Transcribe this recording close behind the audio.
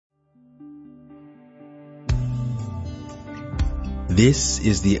This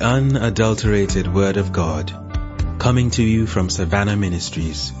is the unadulterated Word of God, coming to you from Savannah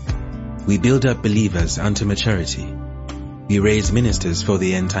Ministries. We build up believers unto maturity. We raise ministers for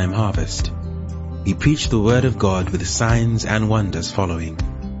the end-time harvest. We preach the Word of God with signs and wonders following.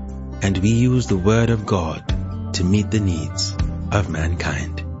 And we use the Word of God to meet the needs of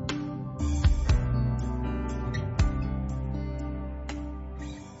mankind.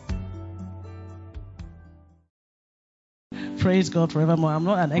 Praise God forevermore. I'm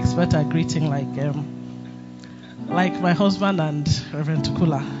not an expert at greeting like my husband and Reverend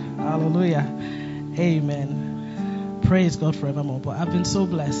Tukula. Hallelujah. Amen. Praise God forevermore. But I've been so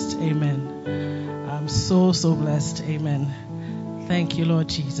blessed. Amen. I'm so blessed. Amen. Thank you, Lord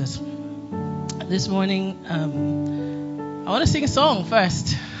Jesus. This morning, I want to sing a song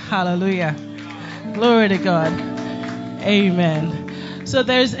first. Hallelujah. Glory to God. Amen. So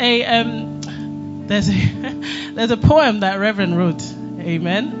there's a poem that Reverend wrote.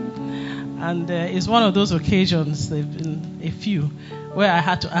 Amen. And it's one of those occasions, there have been a few, where I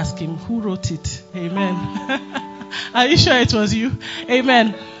had to ask him, who wrote it? Amen. Are you sure it was you?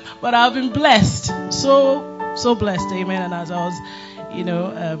 Amen. But I've been blessed. So blessed. Amen. And as I was,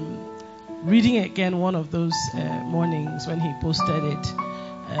 reading again one of those mornings when he posted it,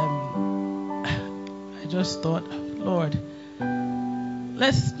 I just thought, Lord,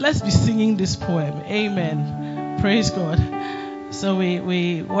 let's be singing this poem. Amen. Praise God. So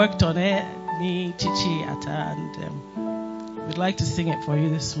we worked on it, me, Chichi, Adah, and we'd like to sing it for you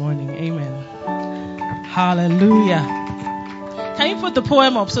this morning. Amen. Hallelujah. Can you put the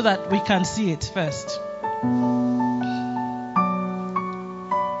poem up so that we can see it first?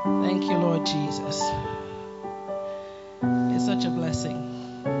 Thank you, Lord Jesus. It's such a blessing.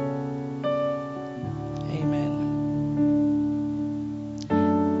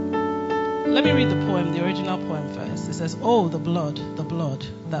 Let me read the poem, the original poem first. It says, oh, the blood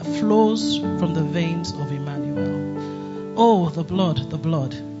that flows from the veins of Emmanuel. Oh, the blood,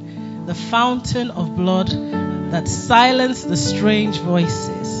 the fountain of blood that silenced the strange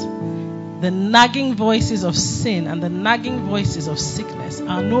voices. The nagging voices of sin and the nagging voices of sickness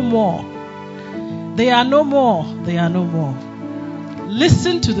are no more. They are no more. They are no more.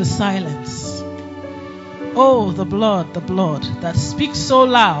 Listen to the silence. Oh, the blood that speaks so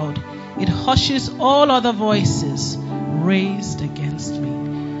loud it hushes all other voices raised against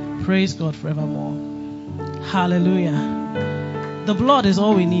me. Praise God forevermore. Hallelujah. The blood is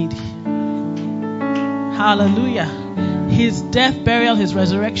all we need. Hallelujah. His death, burial, his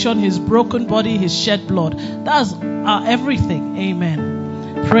resurrection, his broken body, his shed blood. That's our everything.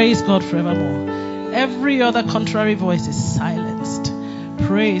 Amen. Praise God forevermore. Every other contrary voice is silenced.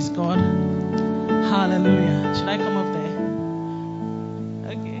 Praise God. Hallelujah. Should I come up there?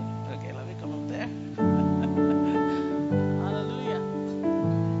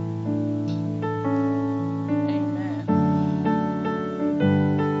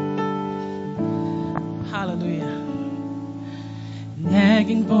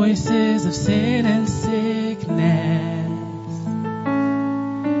 Nagging voices of sin and sickness,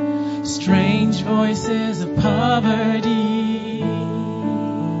 strange voices of poverty,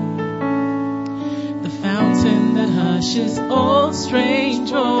 the fountain that hushes all strange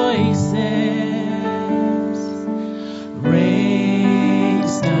voices,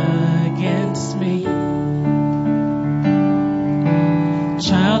 raised against me.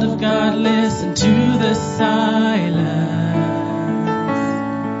 Child of God, listen to the silence.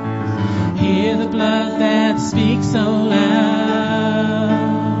 Hear the blood that speaks so loud.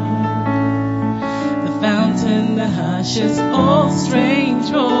 The fountain that hushes all strange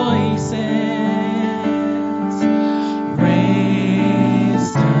voices.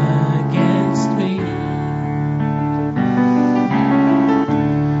 Raised against me.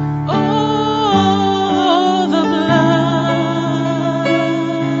 Oh, the blood.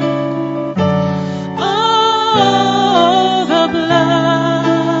 Oh, the blood.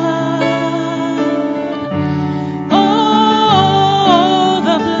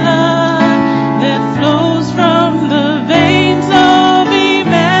 Flows from the veins of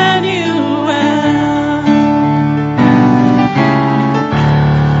Emmanuel.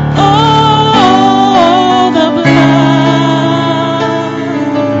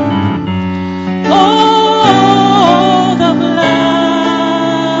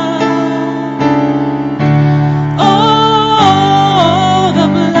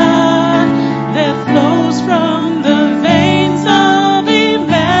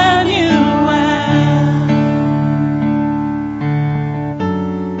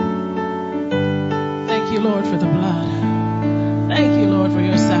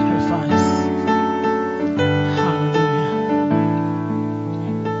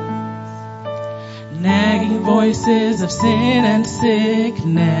 voices of sin and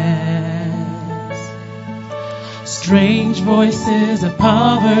sickness, strange voices of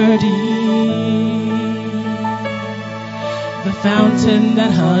poverty, the fountain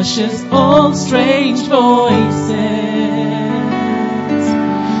that hushes all strange voices,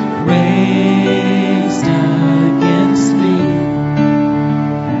 raised against me.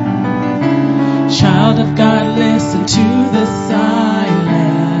 Child of God, listen to the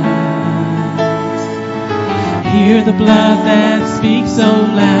silence. Hear the blood that speaks so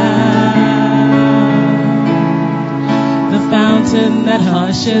loud. The fountain that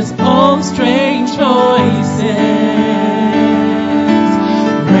hushes all strange voices.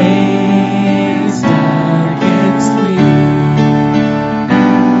 Raised against me.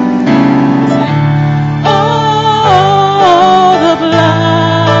 Oh, the blood.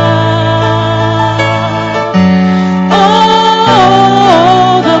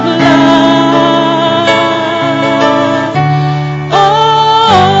 Oh, the blood.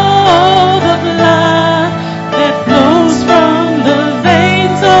 Oh, the blood that flows from the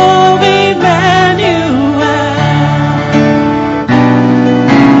veins of Emmanuel.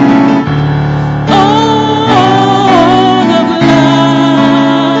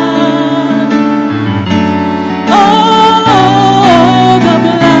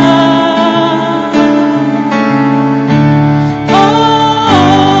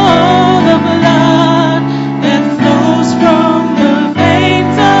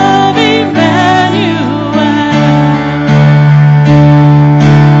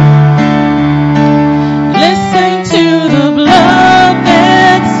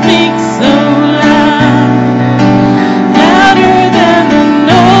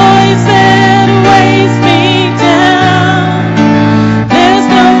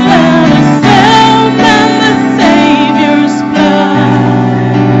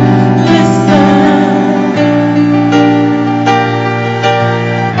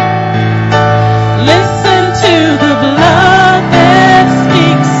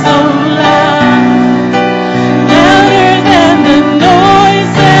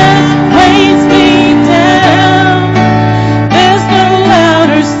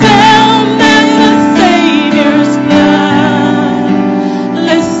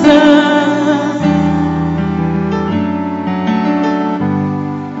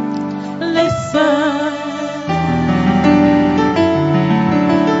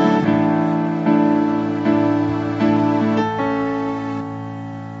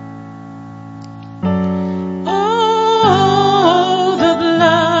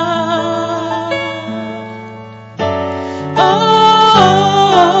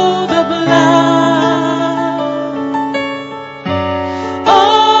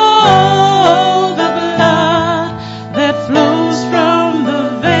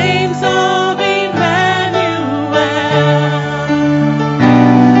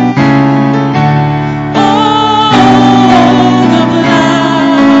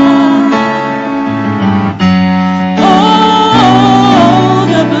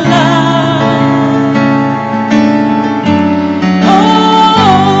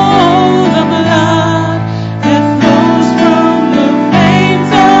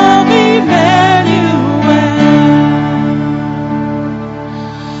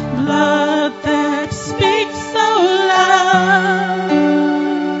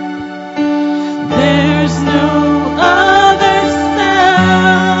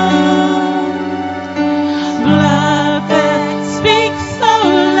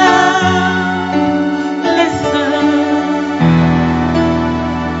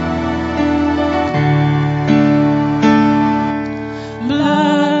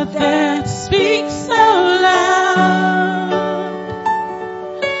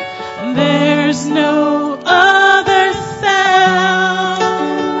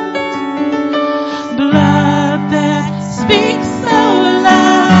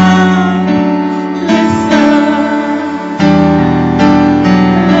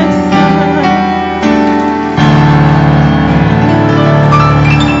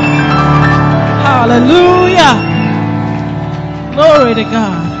 Glory to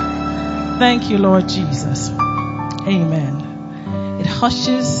God. Thank you, Lord Jesus. Amen. It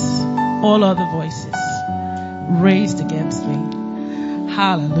hushes all other voices raised against me.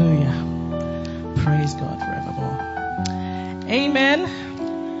 Hallelujah. Praise God forevermore.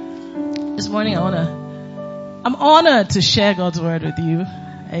 Amen. This morning I'm honored to share God's word with you.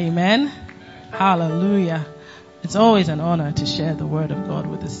 Amen. Hallelujah. It's always an honor to share the word of God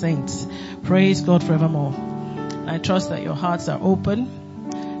with the saints. Praise God forevermore. I trust that your hearts are open.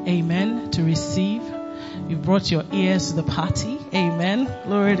 Amen. To receive. You've brought your ears to the party. Amen.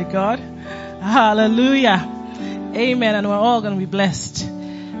 Glory to God. Hallelujah. Amen. And we're all going to be blessed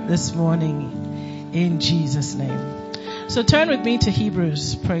this morning in Jesus' name. So turn with me to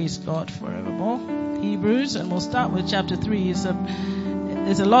Hebrews. Praise God forevermore. Hebrews, and we'll start with chapter 3.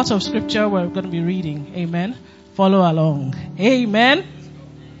 There's a lot of scripture we're going to be reading. Amen. Follow along. Amen.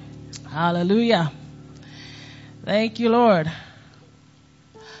 Hallelujah. Thank you, Lord.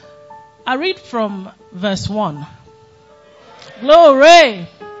 I read from verse 1. Glory.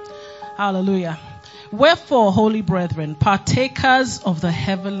 Hallelujah. Wherefore, holy brethren, partakers of the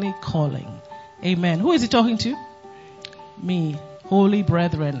heavenly calling. Amen. Who is he talking to? Me. Holy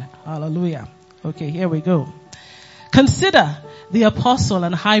brethren. Hallelujah. Okay, here we go. Consider the apostle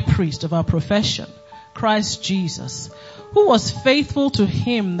and high priest of our profession, Christ Jesus, who was faithful to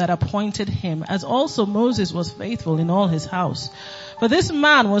him that appointed him, as also Moses was faithful in all his house. For this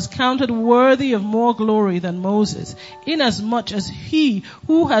man was counted worthy of more glory than Moses, inasmuch as he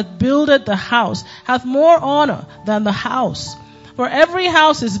who hath builded the house hath more honor than the house. For every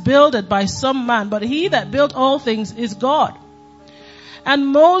house is builded by some man, but he that built all things is God. And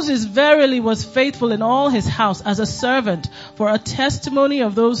Moses verily was faithful in all his house as a servant for a testimony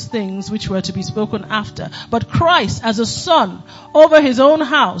of those things which were to be spoken after. But Christ as a son over his own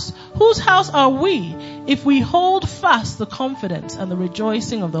house, whose house are we, if we hold fast the confidence and the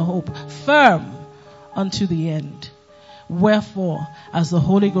rejoicing of the hope firm unto the end? Wherefore, as the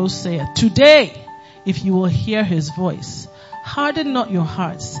Holy Ghost saith, today, if you will hear his voice, harden not your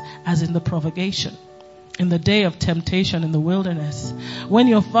hearts as in the provocation, in the day of temptation in the wilderness, when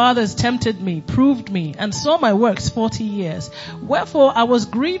your fathers tempted me, proved me, and saw my works 40 years. Wherefore I was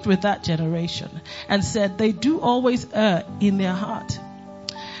grieved with that generation, and said, they do always err in their heart,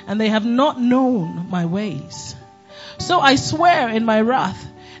 and they have not known my ways. So I swear in my wrath,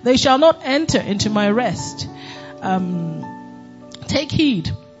 they shall not enter into my rest. Take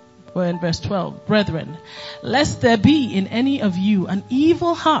heed. We're in verse 12. Brethren, lest there be in any of you an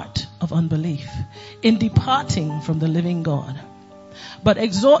evil heart of unbelief in departing from the living God. But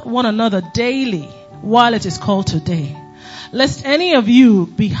exhort one another daily while it is called today, lest any of you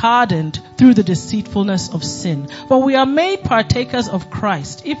be hardened through the deceitfulness of sin. For we are made partakers of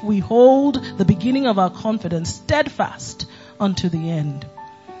Christ if we hold the beginning of our confidence steadfast unto the end.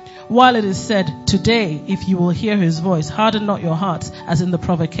 While it is said, today, if you will hear his voice, harden not your hearts as in the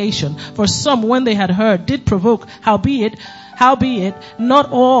provocation. For some, when they had heard, did provoke, howbeit,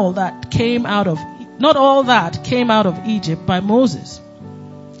 not all that came out of Egypt by Moses.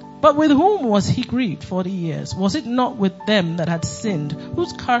 But with whom was he grieved 40 years? Was it not with them that had sinned,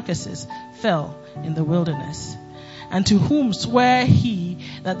 whose carcasses fell in the wilderness? And to whom sware he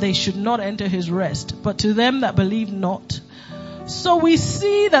that they should not enter his rest, but to them that believed not? So we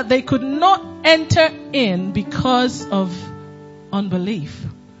see that they could not enter in because of unbelief.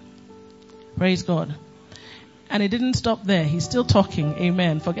 Praise God. And it didn't stop there. He's still talking.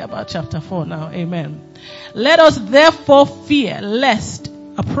 Amen. Forget about chapter 4 now. Amen. Let us therefore fear lest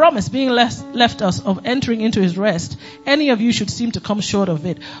a promise being left us of entering into his rest, any of you should seem to come short of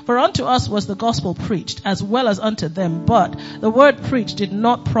it. For unto us was the gospel preached, as well as unto them. But the word preached did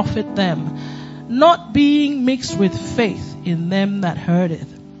not profit them, not being mixed with faith in them that heard it.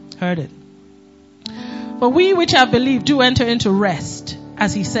 For we which have believed do enter into rest,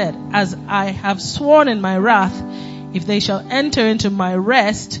 as he said, as I have sworn in my wrath, if they shall enter into my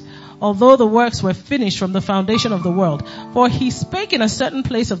rest, although the works were finished from the foundation of the world. For he spake in a certain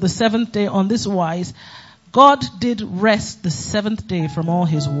place of the seventh day on this wise, God did rest the seventh day from all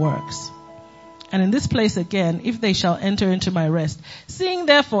his works. And in this place again, if they shall enter into my rest. Seeing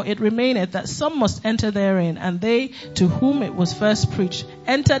therefore it remaineth that some must enter therein, and they to whom it was first preached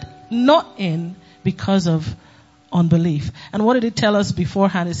entered not in because of unbelief. And what did it tell us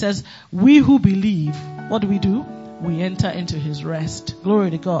beforehand? It says, we who believe, what do? We enter into his rest.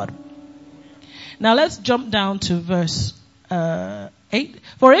 Glory to God. Now let's jump down to verse 8.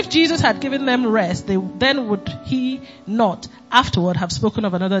 For if Jesus had given them rest, then would he not afterward have spoken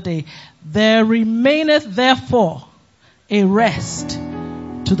of another day. There remaineth therefore a rest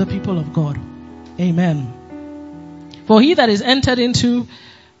to the people of God. Amen. For he that is entered into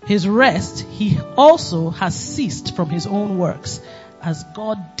his rest, he also has ceased from his own works, as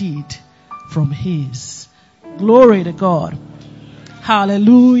God did from his. Glory to God.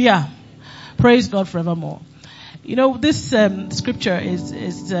 Hallelujah. Praise God forevermore. You know, this scripture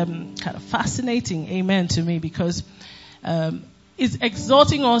is kind of fascinating, amen, to me, because it's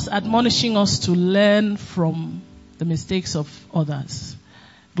exhorting us, admonishing us to learn from the mistakes of others.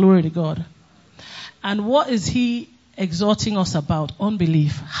 Glory to God. And what is he exhorting us about?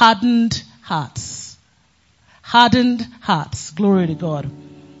 Unbelief. Hardened hearts. Hardened hearts. Glory to God.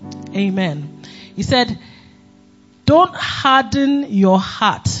 Amen. He said, Don't harden your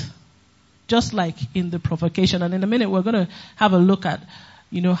heart, just like in the provocation. And in a minute, we're going to have a look at,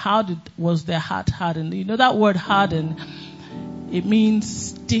 how was their heart hardened? That word hardened, it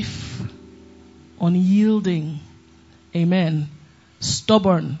means stiff, unyielding, amen,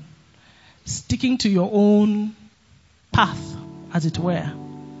 stubborn, sticking to your own path, as it were.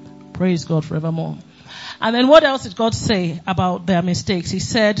 Praise God forevermore. And then what else did God say about their mistakes? He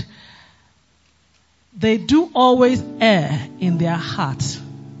said, they do always err in their heart.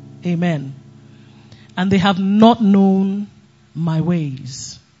 Amen. And they have not known my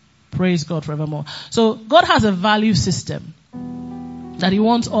ways. Praise God forevermore. So God has a value system that he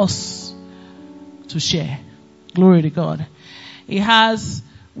wants us to share. Glory to God. He has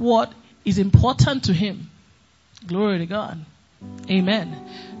what is important to him. Glory to God. Amen.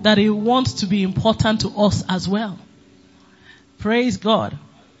 That he wants to be important to us as well. Praise God.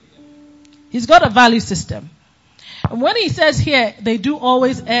 He's got a value system. And when he says here, they do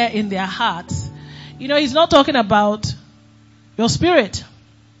always err in their hearts, he's not talking about your spirit.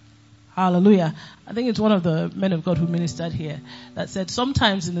 Hallelujah. I think it's one of the men of God who ministered here that said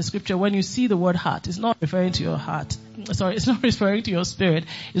sometimes in the scripture when you see the word heart, it's not referring to your heart. Sorry, it's not referring to your spirit.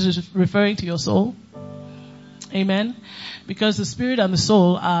 It's referring to your soul. Amen. Because the spirit and the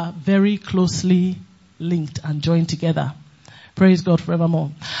soul are very closely linked and joined together. Praise God forevermore.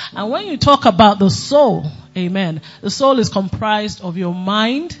 And when you talk about the soul, amen, the soul is comprised of your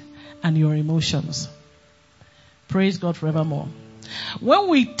mind and your emotions. Praise God forevermore. When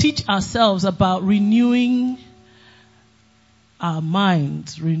we teach ourselves about renewing our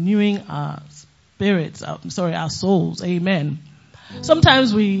minds, renewing our spirits, our souls, amen.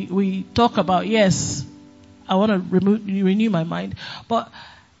 Sometimes we talk about, yes, I want to renew my mind, but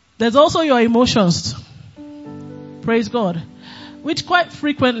there's also your emotions. Praise God. Which quite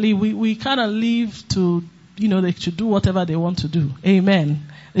frequently we kind of leave to, they should do whatever they want to do. Amen.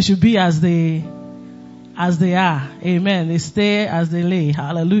 They should be as they are. Amen. They stay as they lay.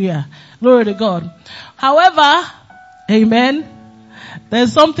 Hallelujah. Glory to God. However, amen,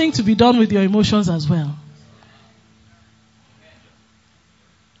 there's something to be done with your emotions as well.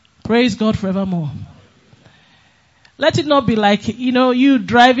 Praise God forevermore. Let it not be like, you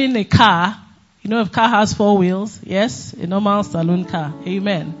driving a car. If car has 4 wheels, yes, a normal saloon car,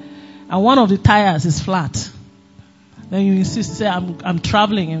 amen. And one of the tires is flat. Then you insist, say, I'm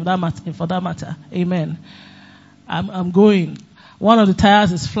traveling for that matter, amen. I'm going. One of the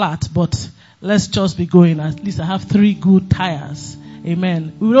tires is flat, but let's just be going. At least I have 3 good tires,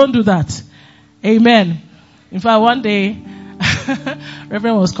 amen. We don't do that, amen. In fact, one day,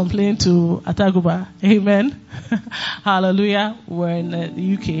 Reverend was complaining to Ataguba, amen. Hallelujah. We're in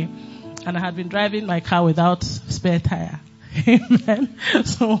the UK. And I had been driving my car without spare tire. Amen.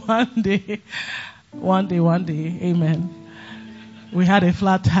 So one day, amen, we had a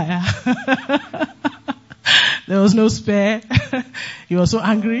flat tire. There was no spare. He was so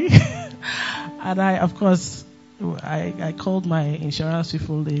angry. And I, of course, I called my insurance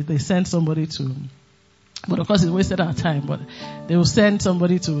people. They sent somebody to, but of course it wasted our time, but they will send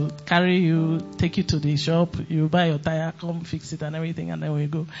somebody to carry you, take you to the shop, you buy your tire, come fix it and everything, and then we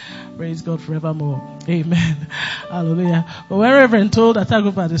go. Praise God forevermore. Amen. Hallelujah. But when Reverend told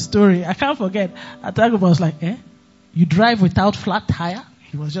Ataguba the story, I can't forget, Ataguba was like, you drive without flat tire?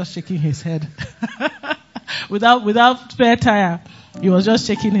 He was just shaking his head. without spare tire. He was just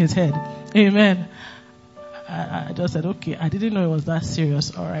shaking his head. Amen. I just said, okay, I didn't know it was that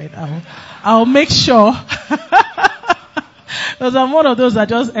serious. All right, I'll make sure. Because I'm one of those that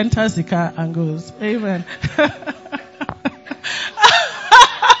just enters the car and goes, amen.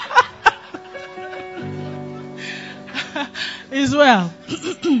 It's well.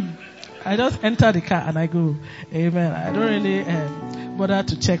 I just enter the car and I go, amen. I don't really bother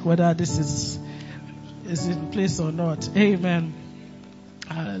to check whether this is in place or not. Amen.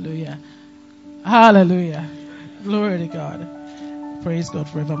 Hallelujah. Hallelujah. Glory to God. Praise God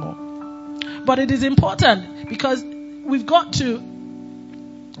forevermore. But it is important because we've got to,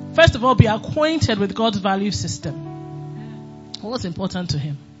 first of all, be acquainted with God's value system. What's important to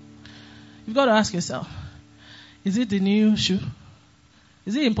him? You've got to ask yourself, is it the new shoe?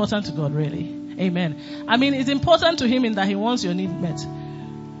 Is it important to God really? Amen. I mean, it's important to him in that he wants your need met.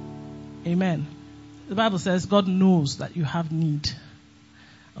 Amen. The Bible says God knows that you have need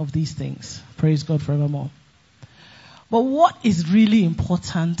of these things. Praise God forevermore. But what is really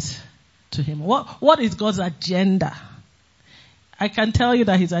important to him? What is God's agenda? I can tell you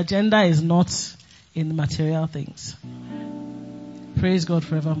that his agenda is not in material things. Praise God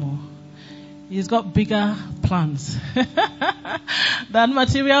forevermore. He's got bigger plans than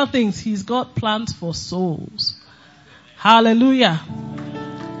material things. He's got plans for souls. Hallelujah.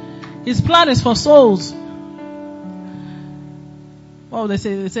 His plan is for souls. What would they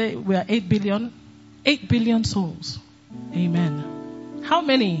say? They say we are 8 billion. 8 billion souls. Amen. How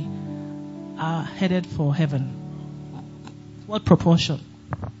many are headed for heaven? What proportion?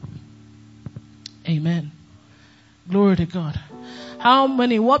 Amen. Glory to God. How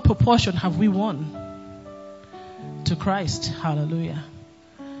many, what proportion have we won to Christ? Hallelujah.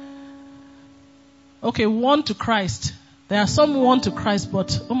 Okay, won to Christ. There are some won to Christ,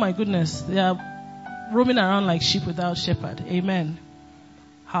 but oh my goodness, they are roaming around like sheep without shepherd. Amen.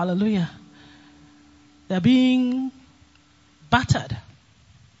 Hallelujah. They're being battered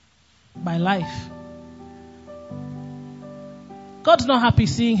by life. God's not happy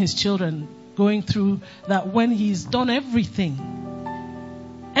seeing his children going through that when he's done everything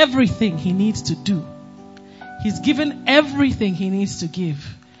he needs to do. He's given everything he needs to give.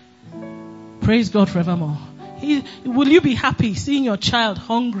 Praise God forevermore. Will you be happy seeing your child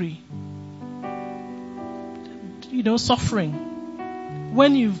hungry? Suffering.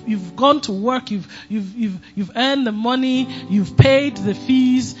 When you've gone to work, you've earned the money, you've paid the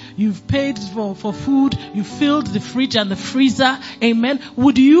fees, you've paid for food, you filled the fridge and the freezer. Amen.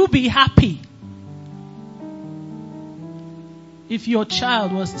 Would you be happy if your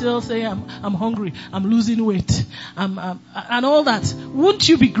child was still saying, I'm hungry, I'm losing weight, and all that? Wouldn't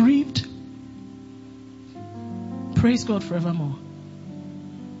you be grieved? Praise God forevermore.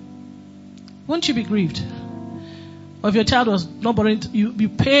 Wouldn't you be grieved? Or if your child was not bothering, you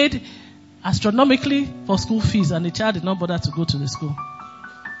paid astronomically for school fees and the child did not bother to go to the school.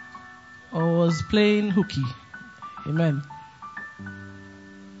 Or was playing hooky. Amen.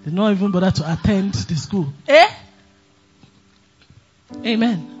 Did not even bother to attend the school.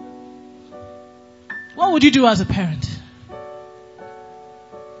 Amen. What would you do as a parent?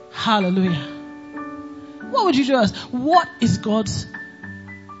 Hallelujah. What would you do what is God's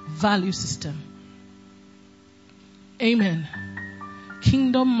value system? Amen.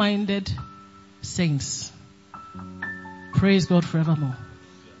 Kingdom-minded saints. Praise God forevermore.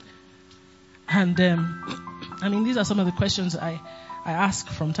 And these are some of the questions I ask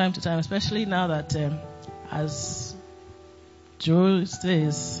from time to time, especially now that as Joe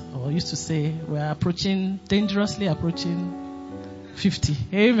says, or used to say, we're dangerously approaching 50.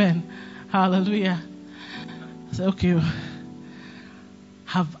 Amen. Hallelujah. I say, okay,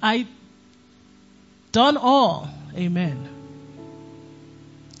 have I done all? Amen.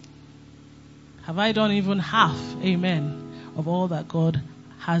 Have I done even half, amen, of all that God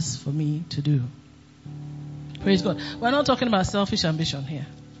has for me to do? Praise God. We're not talking about selfish ambition here.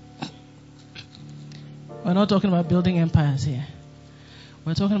 We're not talking about building empires here.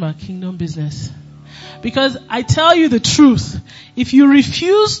 We're talking about kingdom business. Because I tell you the truth, if you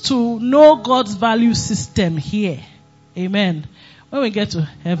refuse to know God's value system here, amen, when we get to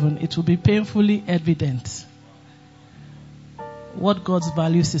heaven, it will be painfully evident what God's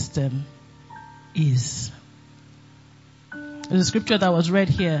value system is. There's a scripture that was read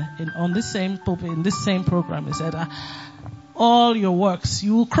here on this same pulpit, in this same program. It said, all your works,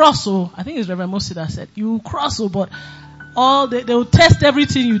 you will cross, I think it's Reverend Mosi that said, you will cross, but they will test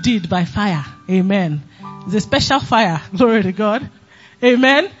everything you did by fire. Amen. It's a special fire. Glory to God.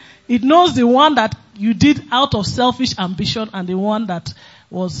 Amen. It knows the one that you did out of selfish ambition and the one that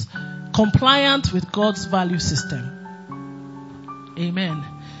was compliant with God's value system. Amen.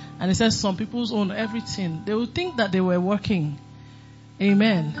 And it says some people's own everything. They would think that they were working.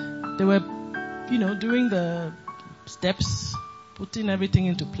 Amen. They were, doing the steps, putting everything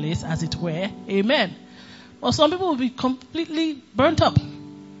into place as it were. Amen. But some people will be completely burnt up.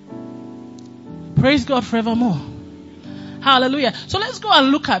 Praise God forevermore. Hallelujah. So let's go and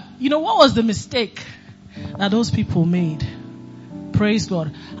look at, what was the mistake that those people made? Praise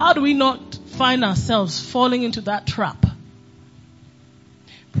God. How do we not find ourselves falling into that trap?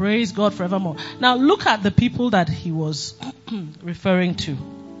 Praise God forevermore. Now look at the people that he was referring to.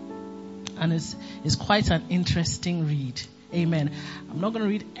 And it's quite an interesting read. Amen. I'm not going to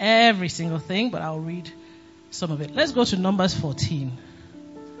read every single thing, but I'll read some of it. Let's go to Numbers 14.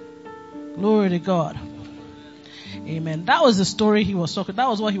 Glory to God. Amen. That was the story he was talking. That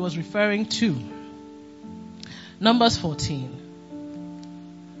was what he was referring to. Numbers 14.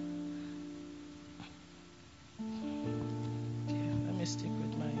 Let me stick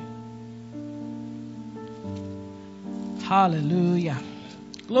with my... Hallelujah.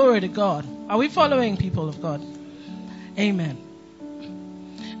 Glory to God. Are we following, people of God? Amen.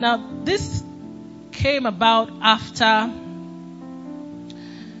 Now, this came about after,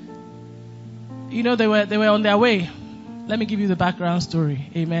 they were on their way. Let me give you the background story.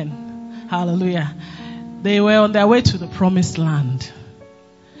 Amen. Hallelujah. They were on their way to the promised land.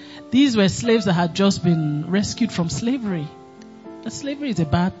 These were slaves that had just been rescued from slavery. Slavery is a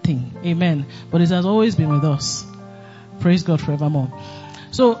bad thing. Amen. But it has always been with us. Praise God forevermore.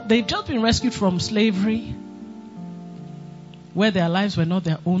 So they've just been rescued from slavery, where their lives were not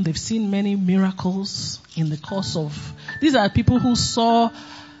their own. They've seen many miracles in the course of... These are people who saw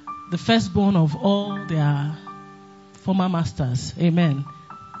the firstborn of all their former masters. Amen.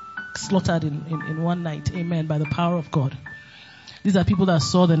 Slaughtered in one night. Amen. By the power of God. These are people that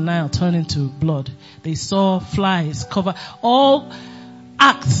saw the Nile turn into blood. They saw flies cover all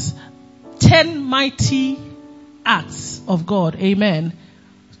acts, 10 mighty acts of God. Amen.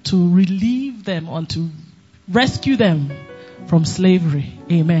 To relieve them and to rescue them from slavery.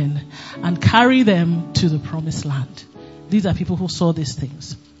 Amen. And carry them to the promised land. These are people who saw these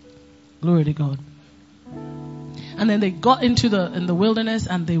things. Glory to God. And then they got into the wilderness,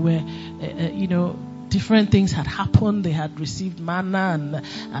 and they were, different things had happened. They had received manna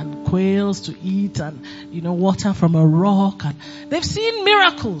and quails to eat, and, water from a rock. And they've seen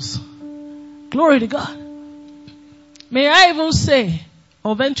miracles. Glory to God. May I even say,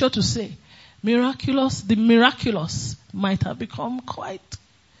 or venture to say, the miraculous might have become quite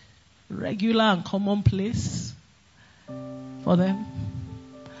regular and commonplace for them.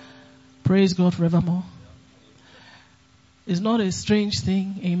 Praise God forevermore. It's not a strange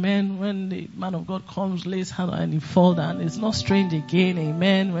thing, amen, when the man of God comes, lays hand and he falls down. It's not strange again,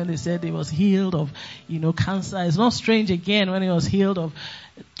 amen, when they said he was healed of, cancer. It's not strange again when he was healed of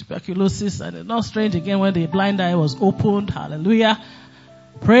tuberculosis. And it's not strange again when the blind eye was opened. Hallelujah.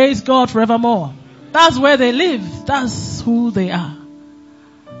 Praise God forevermore. That's where they live. That's who they are.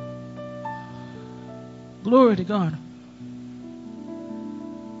 Glory to God.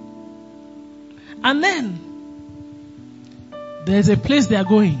 And then there's a place they are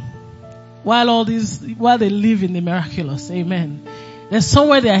going while they live in the miraculous. Amen. There's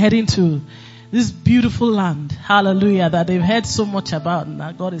somewhere they are heading to, this beautiful land. Hallelujah. That they've heard so much about, and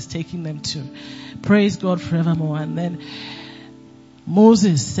that God is taking them to. Praise God forevermore. And then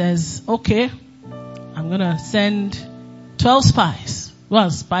Moses says, okay, I'm going to send 12 spies. Go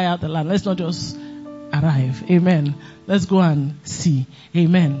and spy out the land. Let's not just arrive. Amen. Let's go and see.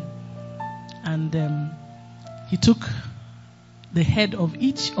 Amen. And he took the head of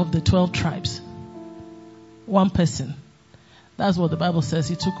each of the 12 tribes. One person. That's what the Bible says.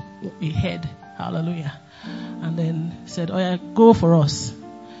 He took a head. Hallelujah. And then said, oh yeah, go for us.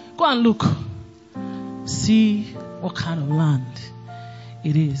 Go and look. See what kind of land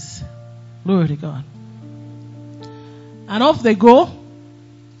it is. Glory to God. And off they go.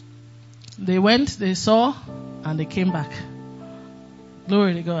 They went, they saw, and they came back.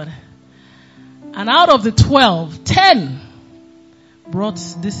 Glory to God. And out of the 12, 10 brought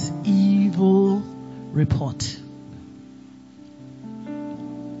this evil report.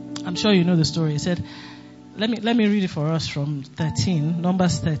 I'm sure you know the story. He said, let me read it for us from 13,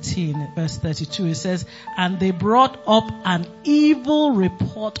 Numbers 13, verse 32. It says, and they brought up an evil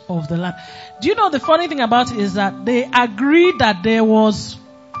report of the land. Do you know the funny thing about it is that they agreed that there was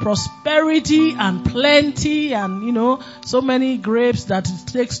prosperity and plenty and, so many grapes that it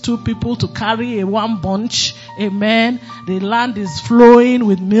takes 2 people to carry one bunch. Amen. The land is flowing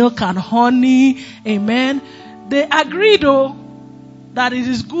with milk and honey. Amen. They agreed, though, that it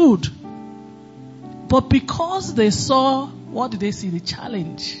is good. But because they saw, what did they see? The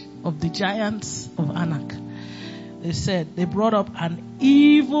challenge of the giants of Anak. They brought up an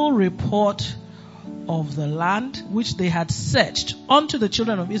evil report of the land which they had searched unto the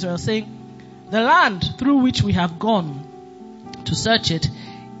children of Israel, saying, the land through which we have gone to search it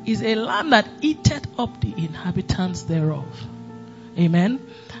is a land that eateth up the inhabitants thereof. Amen.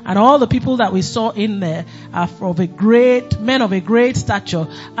 And all the people that we saw in there are men of a great stature.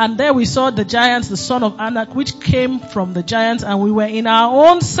 And there we saw the giants, the son of Anak, which came from the giants, and we were in our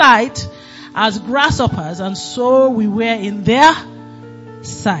own sight as grasshoppers, and so we were in their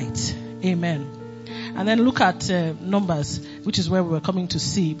sight. Amen. And then look at Numbers, which is where we were coming to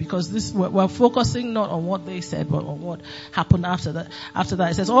see, because we're focusing not on what they said, but on what happened after that. After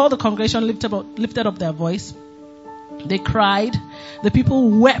that, it says, all the congregation lifted up their voice. They cried. The people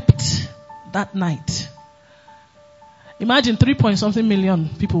wept that night. Imagine 3-point-something million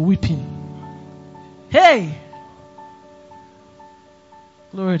people weeping. Hey!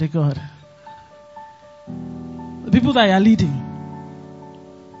 Glory to God. The people that are leading.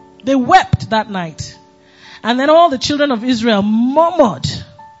 They wept that night. And then all the children of Israel murmured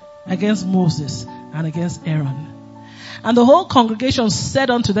against Moses and against Aaron. And the whole congregation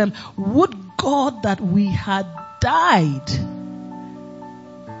said unto them, would God that we had died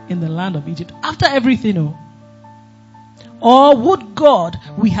in the land of Egypt. After everything, or would God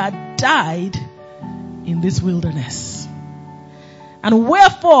we had died in this wilderness? And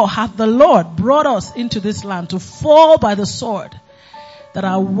wherefore hath the Lord brought us into this land to fall by the sword, that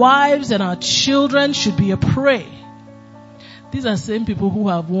our wives and our children should be a prey? These are the same people who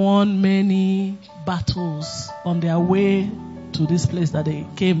have won many battles on their way to this place that they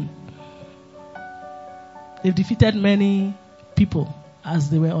came. They've defeated many people as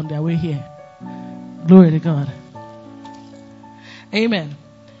they were on their way here. Glory to God. Amen.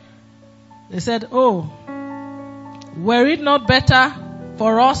 They said, were it not better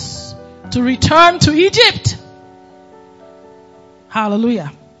for us to return to Egypt?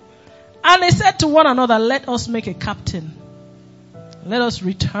 Hallelujah. And they said to one another, let us make a captain. Let us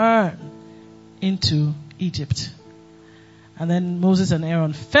return into Egypt. And then Moses and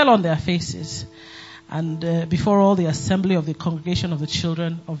Aaron fell on their faces and before all the assembly of the congregation of the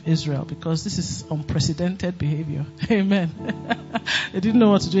children of Israel, because this is unprecedented behavior. Amen. They didn't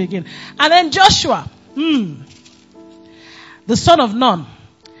know what to do again. And then Joshua, the son of Nun,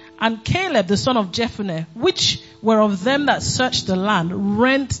 and Caleb, the son of Jephunneh, which were of them that searched the land,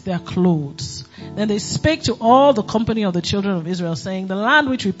 rent their clothes. Then they spake to all the company of the children of Israel, saying, the land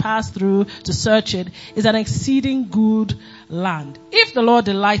which we passed through to search it is an exceeding good land. If the Lord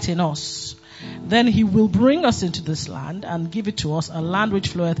delight in us, then he will bring us into this land and give it to us, a land which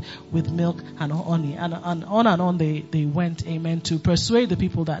floweth with milk and honey. And on they went, amen, to persuade the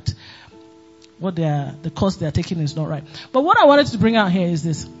people that the course they are taking is not right. But what I wanted to bring out here is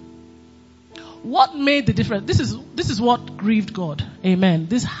this. What made the difference? This is what grieved God. Amen.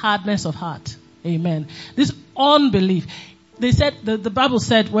 This hardness of heart. Amen. This unbelief. They said, the Bible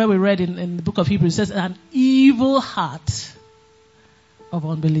said, where we read in the book of Hebrews, it says an evil heart of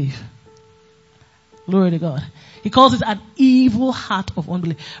unbelief. Glory to God. He calls it an evil heart of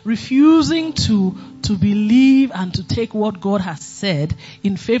unbelief. Refusing to believe and to take what God has said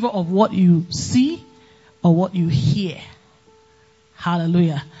in favor of what you see or what you hear.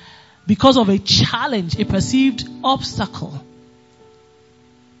 Hallelujah. Because of a challenge, a perceived obstacle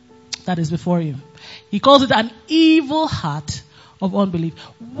that is before you. He calls it an evil heart of unbelief.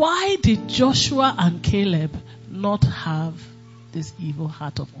 Why did Joshua and Caleb not have this evil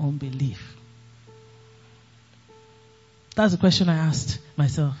heart of unbelief? That's the question I asked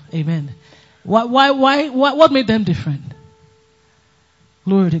myself. Amen. What made them different?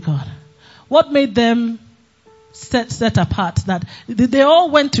 Glory to God. What made them set apart? That they all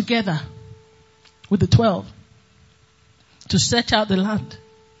went together with the 12 to search out the land.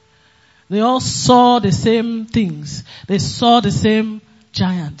 They all saw the same things. They saw the same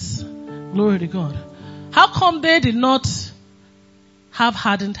giants. Glory to God. How come they did not have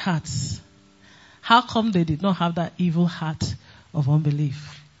hardened hearts? How come they did not have that evil heart of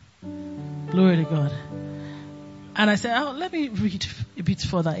unbelief? Glory to God. And I said, let me read a bit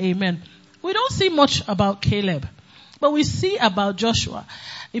further. Amen. We don't see much about Caleb, but we see about Joshua.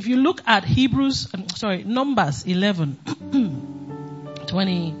 If you look at Numbers 11,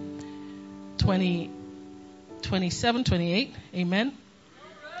 27, 28. Amen.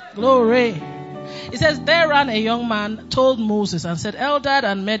 Glory. It says, there ran a young man, told Moses, and said, Eldad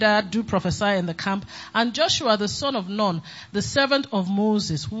and Medad do prophesy in the camp. And Joshua, the son of Nun, the servant of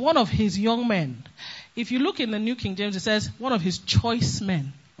Moses, one of his young men. If you look in the New King James, it says, one of his choice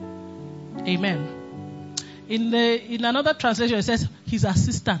men. Amen. In another translation, it says, his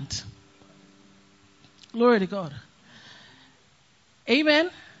assistant. Glory to God. Amen.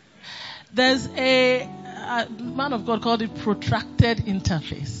 There's a man of God called it protracted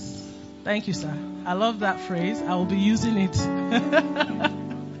interface. Thank you, sir. I love that phrase. I will be using it.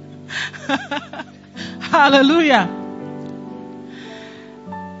 Hallelujah.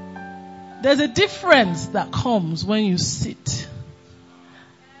 There's a difference that comes when you sit.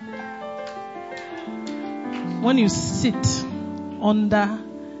 When you sit under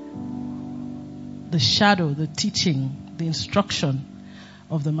the shadow, the teaching, the instruction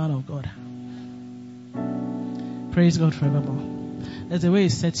of the man of God. Praise God forevermore. There's a way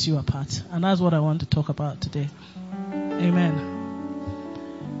it sets you apart. And that's what I want to talk about today. Amen.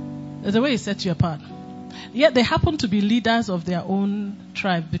 There's a way it sets you apart. Yet they happen to be leaders of their own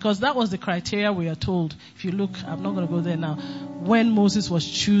tribe, because that was the criteria we are told. If you look, I'm not going to go there now, when Moses was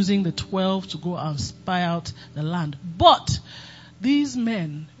choosing the 12 to go and spy out the land. But these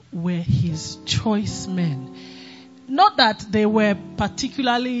men were his choice men. Not that they were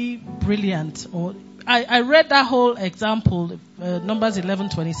particularly brilliant. I read that whole example, Numbers 11,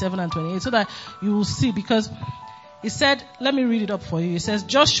 27 and 28, so that you will see, because it said, let me read it up for you. It says,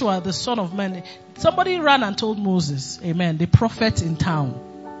 Joshua, the son of man, somebody ran and told Moses, amen, the prophet in town.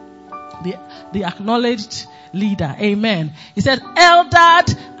 the acknowledged leader. Amen. He said,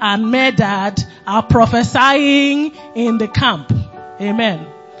 Eldad and Medad are prophesying in the camp. Amen.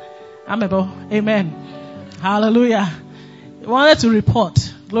 Amen. Hallelujah. He wanted to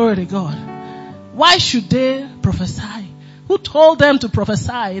report. Glory to God. Why should they prophesy? Who told them to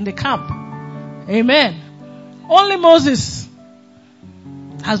prophesy in the camp? Amen. Only Moses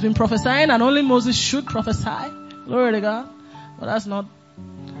has been prophesying, and only Moses should prophesy. Glory to God. But that's not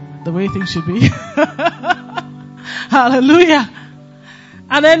the way things should be. Hallelujah.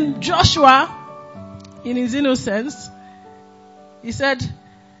 And then Joshua, in his innocence, he said,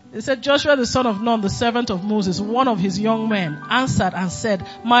 Joshua the son of Nun, the servant of Moses, one of his young men, answered and said,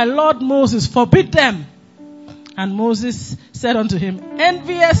 My Lord Moses, forbid them. And Moses said unto him,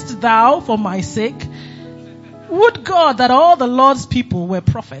 Enviest thou for my sake? Would God that all the Lord's people were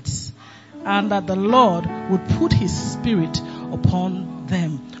prophets, and that the Lord would put his spirit upon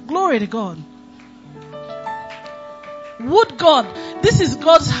them. Glory to God. Would God, this is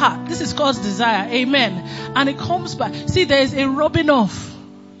God's heart, this is God's desire. Amen. And it comes back. See, there is a rubbing off.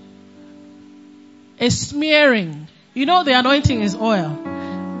 A smearing. You know the anointing is oil.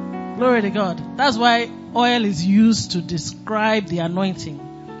 Glory to God. That's why oil is used to describe the anointing.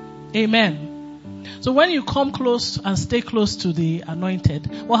 Amen. So when you come close and stay close to the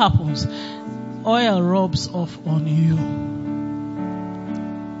anointed, what happens? Oil rubs off on you.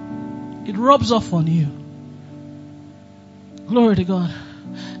 It rubs off on you. Glory to God.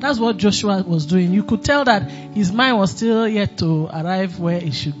 That's what Joshua was doing. You could tell that his mind was still yet to arrive where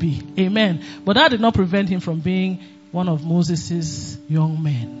it should be. Amen. But that did not prevent him from being one of Moses' young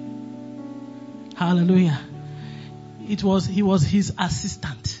men. Hallelujah. He was his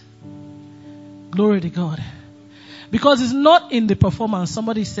assistant. Glory to God. Because it's not in the performance.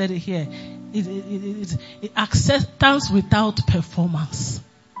 Somebody said it here. It's acceptance without performance.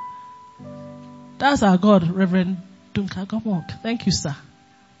 That's our God, Reverend Dunkagamok. Thank you, sir.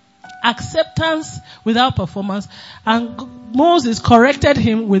 Acceptance without performance. And Moses corrected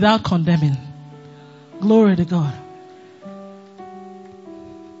him without condemning. Glory to God.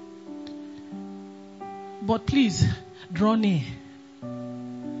 But please, draw near.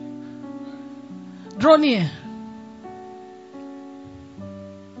 Draw near.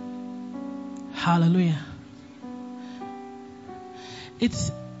 Hallelujah.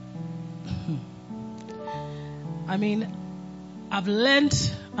 I've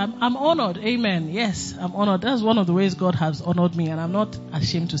learned, I'm honored. Amen. Yes, I'm honored. That's one of the ways God has honored me, and I'm not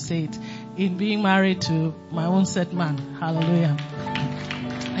ashamed to say it, in being married to my own set man. Hallelujah.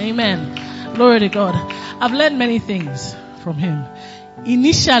 Amen. Glory to God. I've learned many things from him.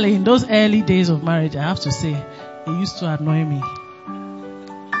 Initially, in those early days of marriage, I have to say, it used to annoy me.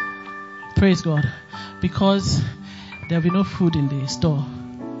 Praise God. Because there'll be no food in the store.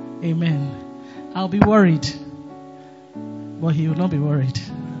 Amen. I'll be worried. But he will not be worried.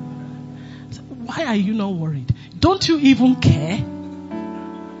 Why are you not worried? Don't you even care?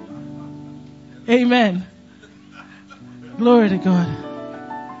 Amen. Glory to God.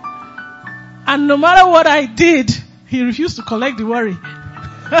 And no matter what I did, he refused to collect the worry.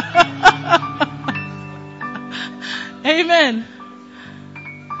 Amen.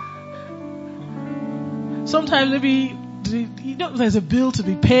 Sometimes maybe, there's a bill to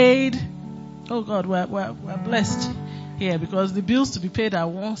be paid. Oh God, we're blessed here, because the bills to be paid are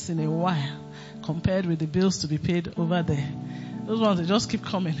once in a while compared with the bills to be paid over there. Those ones, they just keep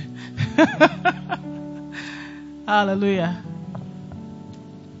coming. Hallelujah.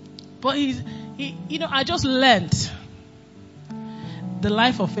 But I just learned the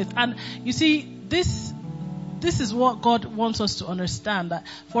life of faith. And you see, this is what God wants us to understand, that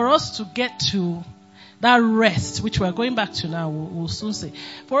for us to get to that rest, which we're going back to now, we'll soon say,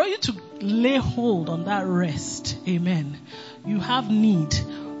 for you to lay hold on that rest, amen, you have need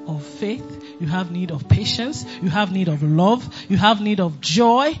of faith, you have need of patience, you have need of love, you have need of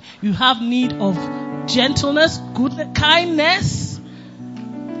joy, you have need of gentleness, goodness, kindness.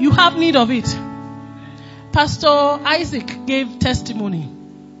 You have need of it. Pastor Isaac gave testimony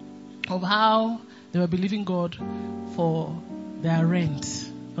of how they were believing God for their rent,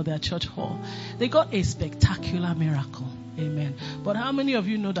 for their church hall. They got a spectacular miracle. Amen. But how many of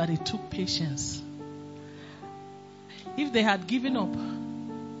you know that it took patience? If they had given up,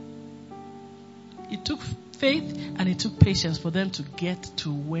 it took faith and it took patience for them to get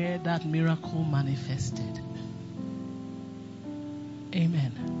to where that miracle manifested.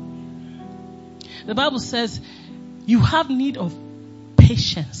 Amen. The Bible says you have need of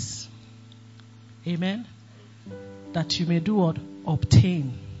patience. Amen. That you may do what?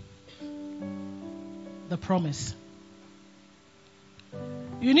 Obtain the promise.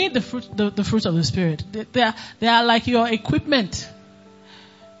 You need the fruit of the Spirit. They are like your equipment.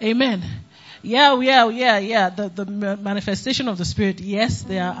 Amen. Yeah. The manifestation of the Spirit, yes,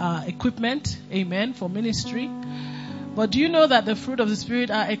 they are our equipment. Amen. For ministry. But do you know that the fruit of the Spirit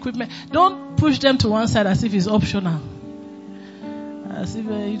are equipment? Don't push them to one side as if it's optional. As if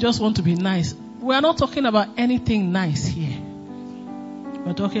you just want to be nice. We are not talking about anything nice here.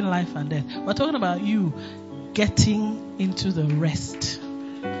 We're talking life and death. We're talking about you getting into the rest.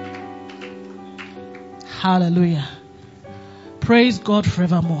 Hallelujah. Praise God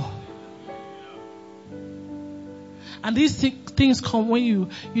forevermore. And these things come when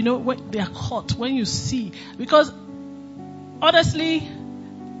when they are caught, when you see. Because honestly,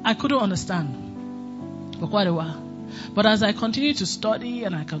 I couldn't understand for quite a while. But as I continue to study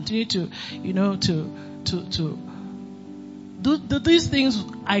and I continue to do these things,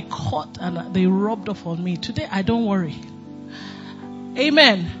 I caught and they rubbed off on me. Today, I don't worry.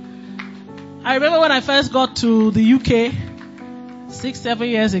 Amen. I remember when I first got to the UK, 6-7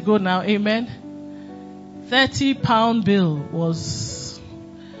 years ago now, amen, 30-pound bill was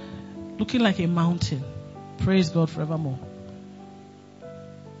looking like a mountain. Praise God forevermore.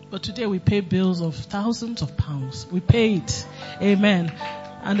 But today we pay bills of thousands of pounds. We pay it. Amen.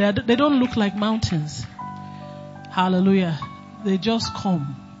 And they don't look like mountains. Hallelujah. They just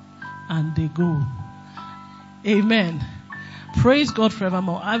come and they go. Amen. Praise God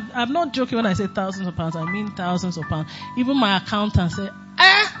forevermore. I'm not joking when I say thousands of pounds. I mean thousands of pounds. Even my accountant said,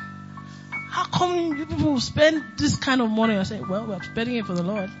 how come you people spend this kind of money? I say, well, we're spending it for the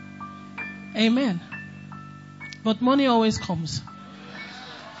Lord. Amen. But money always comes.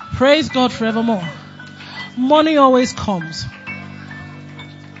 Praise God forevermore. Money always comes.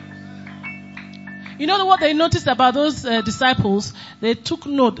 You know what they noticed about those disciples? They took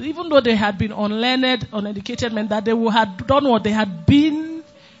note, even though they had been unlearned, uneducated men, that they had done what they had been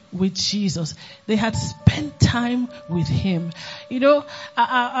with Jesus. They had spent time with Him. You know,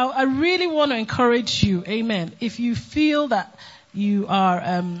 I really want to encourage you, amen. If you feel that you are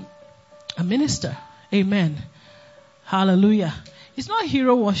a minister, amen. Hallelujah. It's not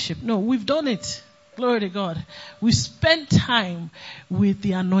hero worship. No, we've done it. Glory to God. We spent time with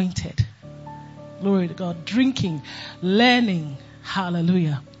the anointed. Glory to God. Drinking, learning.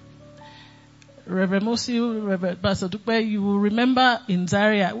 Hallelujah. Reverend Mosi, Reverend Pastor Dukwe, you will remember in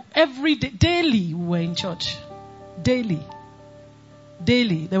Zaria, every day, daily we were in church. Daily.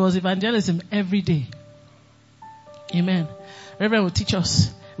 There was evangelism every day. Amen. Reverend would teach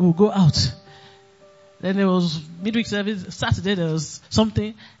us. We would go out. Then there was midweek service. Saturday there was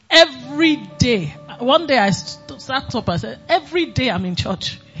something. Every day. One day I sat up and said, every day I'm in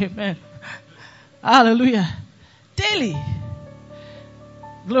church. Amen. Hallelujah. Daily.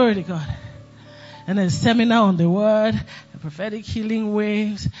 Glory to God. And then a seminar on the word, the prophetic healing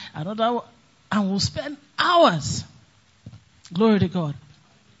waves, another, and we'll spend hours. Glory to God.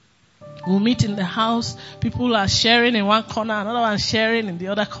 We'll meet in the house. People are sharing in one corner, another one sharing in the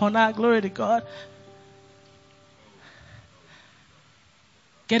other corner. Glory to God.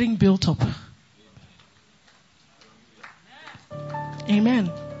 Getting built up.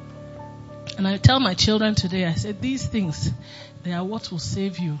 Amen. And I tell my children today, I said, these things, they are what will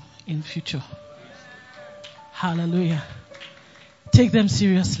save you in future. Hallelujah. Take them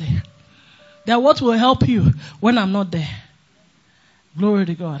seriously. They are what will help you when I'm not there. Glory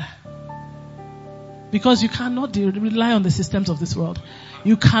to God. Because you cannot rely on the systems of this world.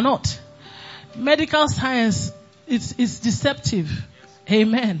 You cannot. Medical science is deceptive.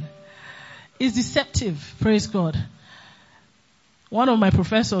 Amen. It's deceptive. Praise God. One of my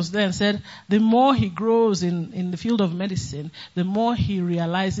professors then said, the more he grows in the field of medicine, the more he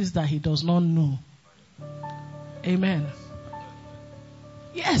realizes that he does not know. Amen.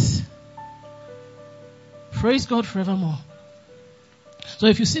 Yes. Praise God forevermore. So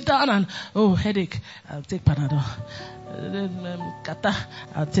if you sit down and, headache, I'll take Panadol. Kata,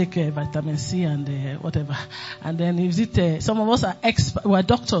 I'll take vitamin C and whatever. And then is it, some of us are we're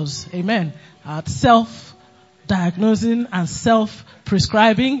doctors, amen, at self-diagnosing and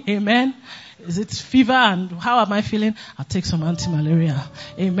self-prescribing, amen. Is it fever and how am I feeling? I'll take some anti-malaria,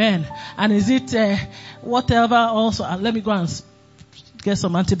 amen. And is it whatever also, let me go and get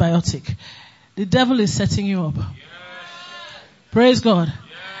some antibiotic. The devil is setting you up. Praise God.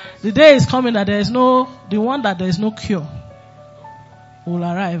 Yes. The day is coming that the one that there is no cure will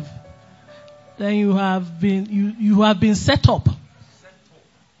arrive. Then you have been set up.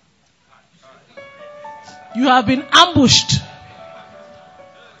 You have been ambushed.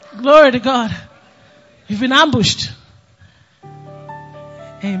 Glory to God. You've been ambushed.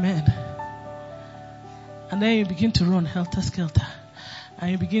 Amen. And then you begin to run helter-skelter.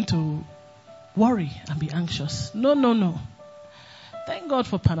 and you begin to worry and be anxious. No. Thank God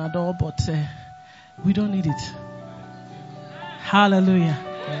for Panadol, but we don't need it. Hallelujah.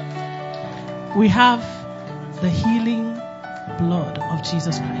 We have the healing blood of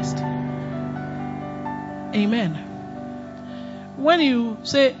Jesus Christ. Amen. When you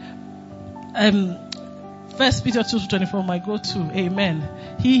say, 1 Peter 2:24, my go-to, amen.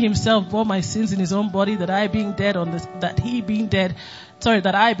 He himself bore my sins in his own body, that I being dead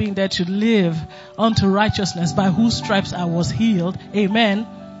should live unto righteousness, by whose stripes I was healed. Amen.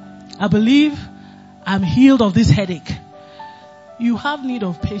 I believe I'm healed of this headache. You have need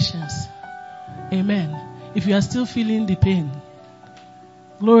of patience. Amen. If you are still feeling the pain.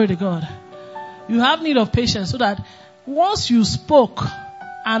 Glory to God. You have need of patience so that once you spoke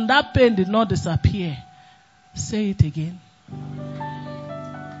and that pain did not disappear, say it again.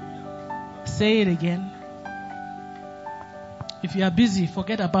 Say it again. If you are busy,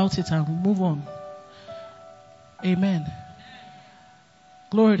 forget about it and move on. Amen.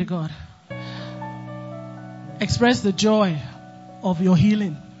 Glory to God. Express the joy of your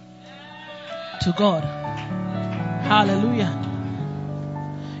healing to God. Hallelujah.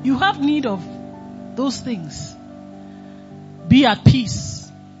 You have need of those things. Be at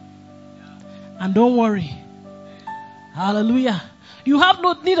peace. And don't worry. Hallelujah. You have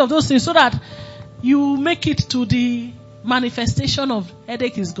no need of those things so that you make it to the manifestation of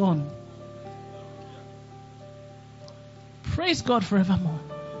headache is gone. Praise God forevermore.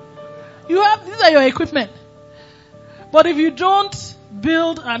 These are your equipment. But if you don't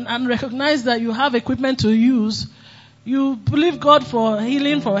build and recognize that you have equipment to use, you believe God for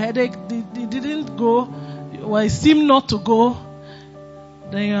healing for headache, it didn't go, or it seemed not to go,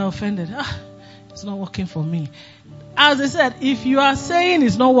 then you are offended. It's not working for me. As I said, if you are saying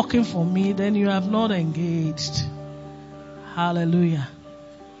it's not working for me, then you have not engaged. Hallelujah.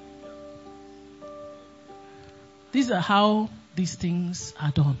 These are how these things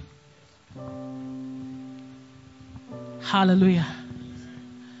are done. Hallelujah.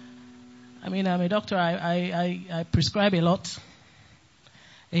 I mean, I'm a doctor. I prescribe a lot.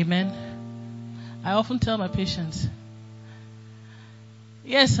 Amen. I often tell my patients,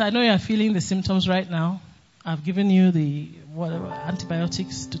 yes, I know you're feeling the symptoms right now. I've given you the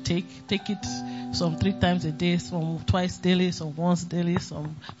antibiotics to take. Take it some 3 times a day, some twice daily, some once daily,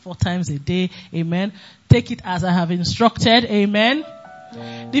 some 4 times a day. Amen. Take it as I have instructed. Amen.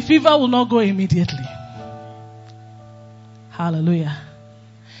 The fever will not go immediately. Hallelujah.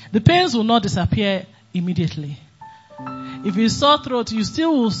 The pains will not disappear immediately. If you sore throat, you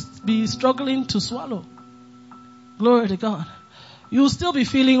still will be struggling to swallow. Glory to God. You will still be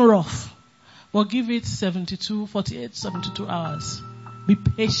feeling rough. But give it 48, 72 hours. Be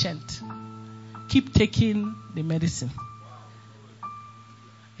patient. Keep taking the medicine.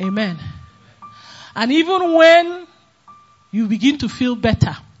 Amen. And even when you begin to feel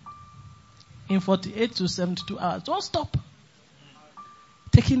better, in 48 to 72 hours, don't stop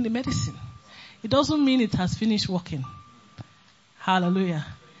taking the medicine. It doesn't mean it has finished working. Hallelujah.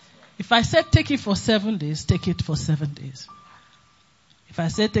 If I said take it for 7 days, take it for 7 days. If I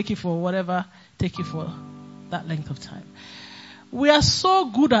said take it for whatever, take it for that length of time. We are so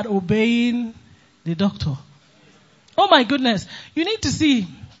good at obeying the doctor. Oh my goodness. You need to see.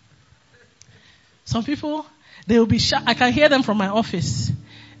 Some people, they will be I can hear them from my office.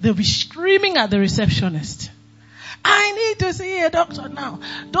 They'll be screaming at the receptionist. I need to see a doctor now.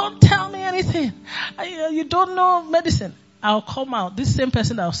 Don't tell me anything. You don't know medicine. I'll come out. This same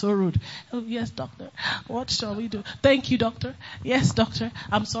person that was so rude. Oh, yes, doctor. What shall we do? Thank you, doctor. Yes, doctor.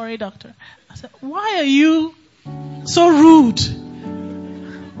 I'm sorry, doctor. I said, why are you so rude?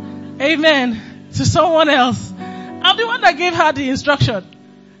 Amen. To someone else. I'm the one that gave her the instruction.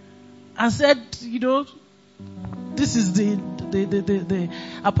 And said, this is the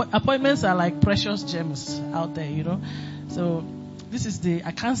appointments are like precious gems out there, So this is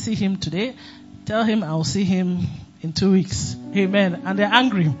I can't see him today. Tell him I'll see him in 2 weeks. Amen. And they're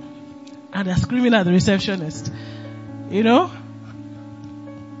angry. And they're screaming at the receptionist.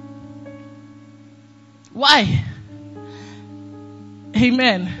 Why?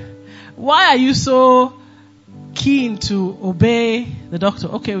 Amen. Why are you so keen to obey the doctor?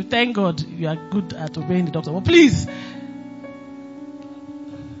 Okay, thank God you are good at obeying the doctor. But please,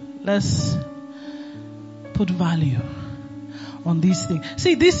 let's put value on these things.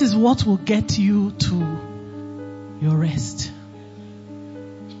 See, this is what will get you to your rest.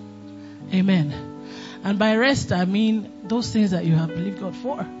 Amen. And by rest, I mean those things that you have believed God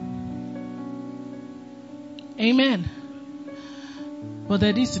for. Amen. But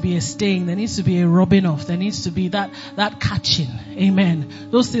there needs to be a staying. There needs to be a rubbing off. There needs to be that catching. Amen.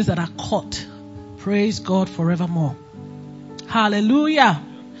 Those things that are caught. Praise God forevermore. Hallelujah.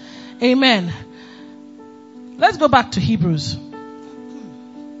 Amen. Let's go back to Hebrews.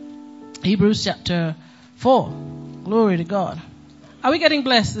 Hebrews chapter 4. Glory to God. Are we getting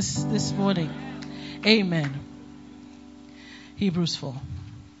blessed this morning? Amen. Hebrews 4.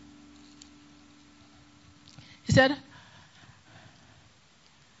 He said,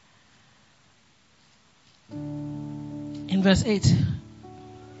 in verse 8.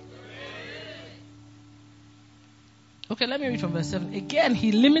 Okay, let me read from verse 7. Again,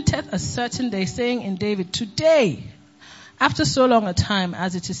 he limited a certain day, saying in David, today, after so long a time,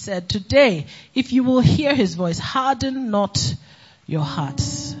 as it is said, today, if you will hear his voice, harden not your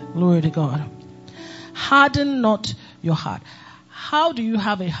hearts. Glory to God. Harden not your heart. How do you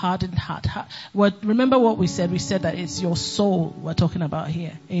have a hardened heart? Remember what we said? We said that it's your soul we're talking about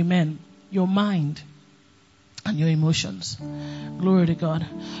here. Amen. Your mind and your emotions. Glory to God.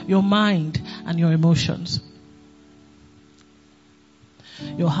 Your mind and your emotions.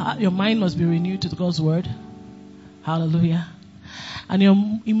 Your mind must be renewed to God's word. Hallelujah. And your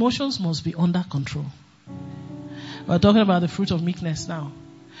emotions must be under control. We're talking about the fruit of meekness now.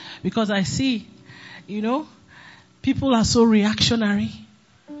 Because I see, people are so reactionary.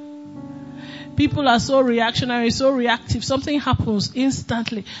 People are so reactionary, so reactive. Something happens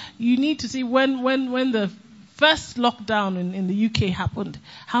instantly. You need to see when the first lockdown in the UK happened,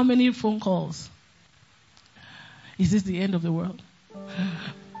 how many phone calls? Is this the end of the world?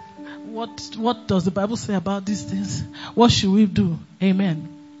 What does the Bible say about these things? What should we do? Amen.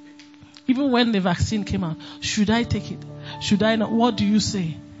 Even when the vaccine came out, should I take it? Should I not? What do you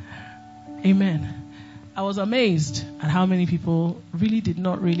say? Amen. I was amazed at how many people really did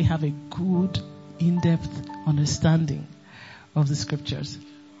not really have a good, in-depth understanding of the scriptures,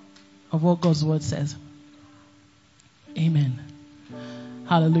 of what God's word says. Amen.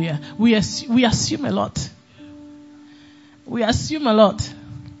 Hallelujah. We assume a lot. We assume a lot.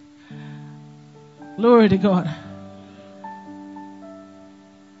 Glory to God.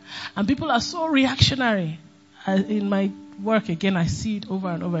 And people are so reactionary. In my work, again, I see it over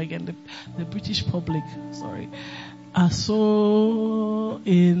and over again. The British public, are so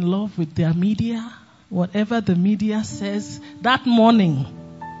in love with their media. Whatever the media says, that morning,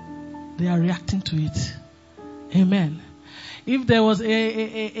 they are reacting to it. Amen. If there was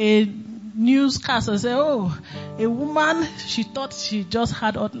a newscast and say, a woman, she thought she just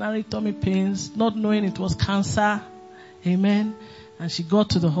had ordinary tummy pains, not knowing it was cancer. Amen. And she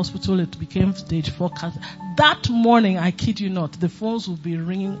got to the hospital, it became stage 4 cancer. That morning, I kid you not, the phones will be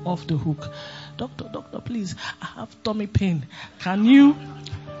ringing off the hook. Doctor, please, I have tummy pain. Can you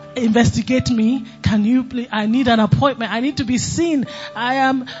investigate me? Can you please? I need an appointment. I need to be seen.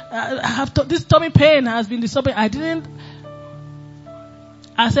 This tummy pain has been disturbing.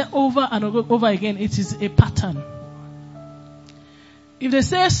 I said over and over again, it is a pattern. If they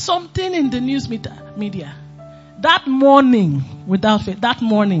say something in the news media, that morning, without faith, that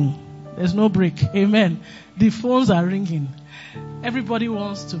morning, there's no break. Amen. The phones are ringing. Everybody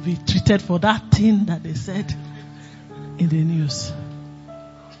wants to be treated for that thing that they said in the news.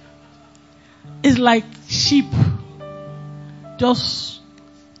 It's like sheep. So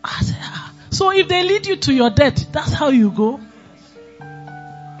if they lead you to your death, that's how you go.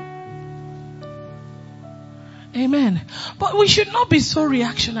 Amen. But we should not be so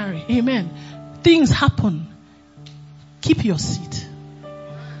reactionary. Amen. Things happen. Keep your seat.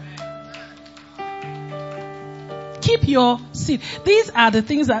 Keep your seat. These are the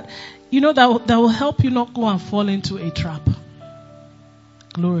things that, that will help you not go and fall into a trap.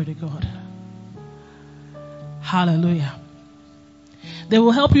 Glory to God. Hallelujah. They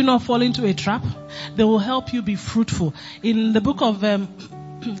will help you not fall into a trap. They will help you be fruitful. In the book of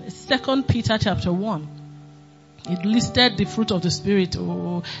 2 Peter chapter 1, it listed the fruit of the Spirit.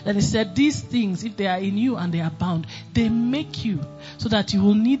 Then it said, these things, if they are in you and they abound, they make you so that you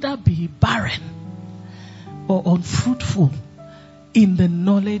will neither be barren or unfruitful in the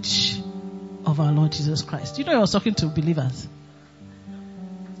knowledge of our Lord Jesus Christ. I was talking to believers.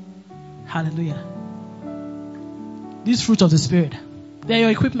 Hallelujah. These fruit of the Spirit, they are your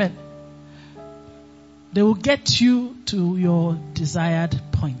equipment. They will get you to your desired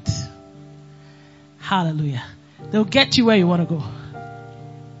point. Hallelujah. They'll get you where you want to go.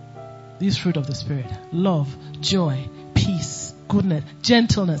 These fruit of the Spirit: love, joy, peace, goodness,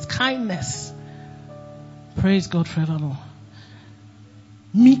 gentleness, kindness. Praise God forevermore.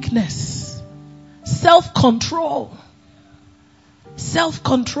 Meekness, self-control.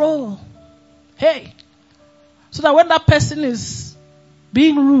 Self-control. Hey. So that when that person is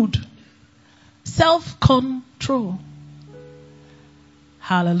being rude, self-control.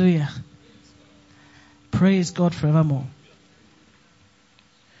 Hallelujah. Praise God forevermore.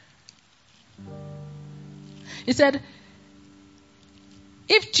 He said,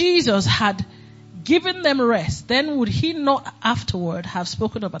 if Jesus had given them rest, then would he not afterward have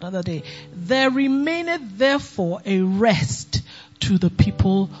spoken of another day? There remaineth therefore a rest to the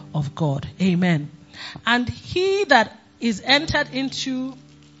people of God. Amen. And he that is entered into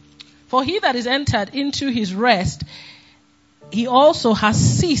his rest, he also has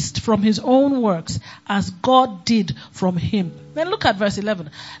ceased from his own works as God did from him. Then look at verse 11.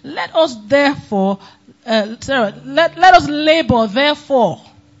 Let us therefore, let us labor therefore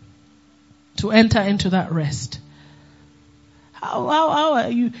to enter into that rest. How are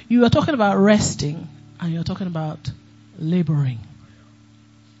you? You are talking about resting and you're talking about laboring.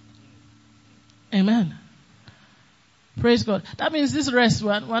 Amen. Praise God. That means this rest,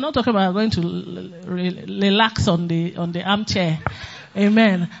 we're not talking about going to relax on the armchair.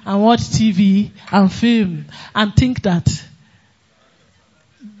 Amen. And watch TV and film and think that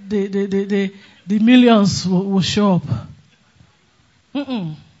the millions will show up.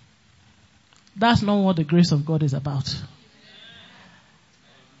 That's not what the grace of God is about.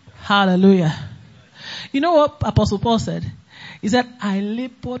 Hallelujah. You know what Apostle Paul said? He said, I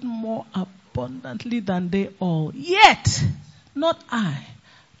labored more abundantly than they all. Yet, not I,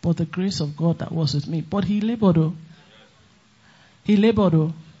 but the grace of God that was with me. But he labored, oh. He labored,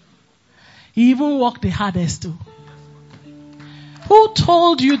 oh. He even worked the hardest, too. Who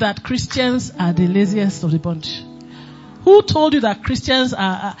told you that Christians are the laziest of the bunch? Who told you that Christians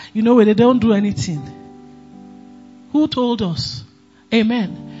are, where they don't do anything? Who told us?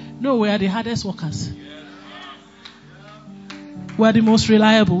 Amen. No, we are the hardest workers. We are the most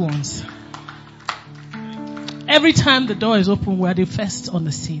reliable ones. Every time the door is open, we are the first on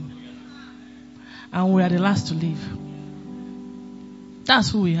the scene. And we are the last to leave.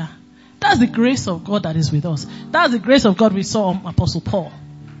 That's who we are. That's the grace of God that is with us. That's the grace of God we saw on Apostle Paul.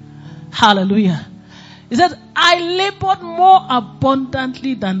 Hallelujah. He said, I labored more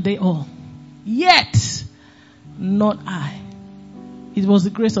abundantly than they all. Yet, not I. It was the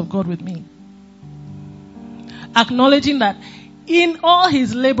grace of God with me. Acknowledging that in all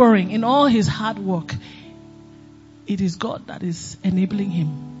his laboring, in all his hard work, it is God that is enabling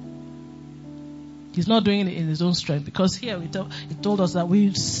him. He's not doing it in his own strength. Because here it told us that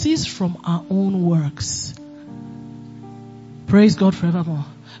we cease from our own works. Praise God forevermore.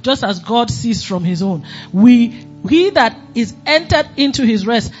 Just as God ceased from his own. He that is entered into his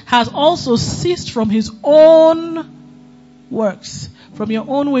rest has also ceased from his own works. From your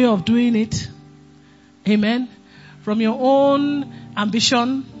own way of doing it. Amen. From your own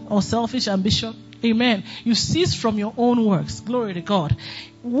ambition or selfish ambition. Amen. You cease from your own works. Glory to God.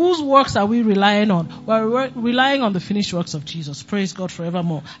 Whose works are we relying on? We're relying on the finished works of Jesus. Praise God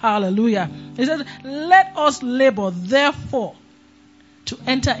forevermore. Hallelujah. He says, let us labor therefore to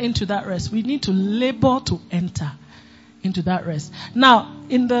enter into that rest. We need to labor to enter into that rest. Now,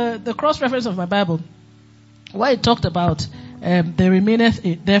 in the cross-reference of my Bible, where it talked about there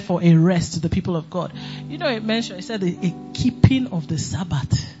remaineth therefore a rest to the people of God. It mentioned, it said a keeping of the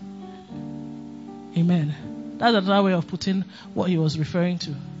Sabbath. Amen. That's another way of putting what he was referring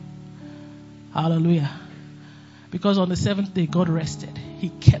to. Hallelujah. Because on the seventh day, God rested. He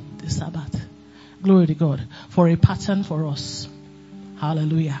kept the Sabbath. Glory to God. For a pattern for us.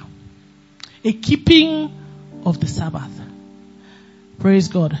 Hallelujah. A keeping of the Sabbath. Praise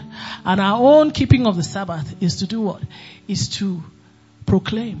God. And our own keeping of the Sabbath is to do what? Is to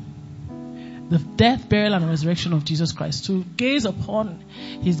proclaim the death, burial, and resurrection of Jesus Christ. To gaze upon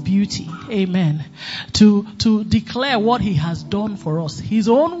his beauty. Amen. To declare what he has done for us. His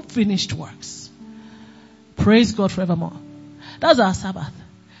own finished works. Praise God forevermore. That's our Sabbath.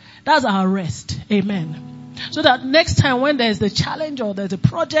 That's our rest. Amen. So that next time when there's the challenge or there's a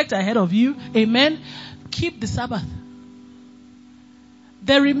project ahead of you, amen, keep the Sabbath.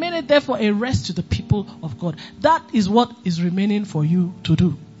 There remaineth therefore a rest to the people of God. That is what is remaining for you to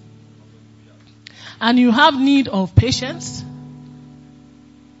do. And you have need of patience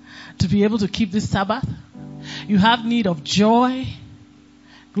to be able to keep this Sabbath. You have need of joy.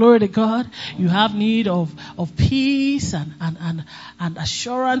 Glory to God. You have need of peace and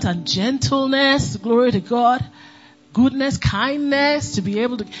assurance and gentleness. Glory to God. Goodness, kindness to be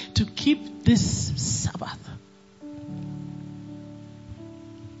able to keep this Sabbath.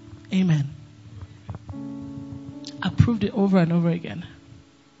 Amen. I proved it over and over again.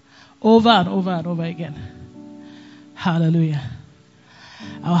 Over and over and over again. Hallelujah.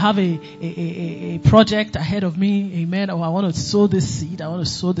 I'll have a project ahead of me, amen, or I want to sow this seed, I want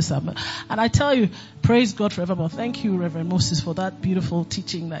to sow this amount. And I tell you, praise God forevermore. Thank you, Reverend Moses, for that beautiful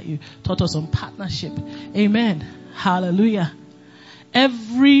teaching that you taught us on partnership. Amen. Hallelujah.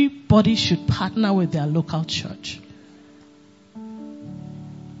 Everybody should partner with their local church.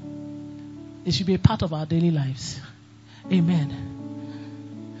 It should be a part of our daily lives.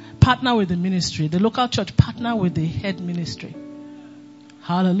 Amen. Partner with the ministry. The local church partner with the head ministry.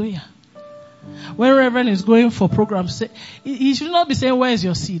 Hallelujah. When Reverend is going for programs, he should not be saying, where is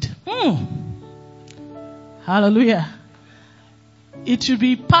your seed? Hallelujah. It should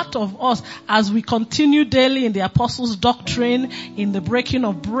be part of us as we continue daily in the apostles' doctrine, in the breaking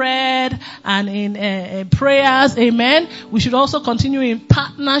of bread, and in prayers. Amen. We should also continue in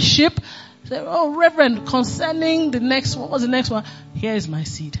partnership. Say, oh, Reverend, concerning the next one, what's the next one? Here is my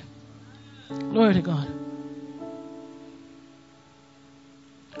seed. Glory to God.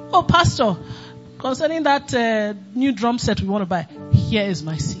 Oh, Pastor, concerning that new drum set we want to buy, here is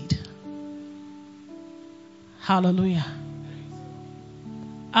my seed. Hallelujah.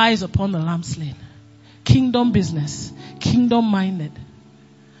 Eyes upon the lamb slain. Kingdom business. Kingdom minded.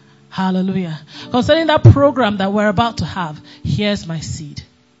 Hallelujah. Concerning that program that we're about to have, here's my seed.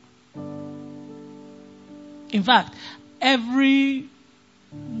 In fact, every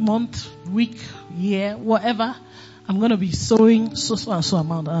month, week, year, whatever, I'm going to be sowing so and so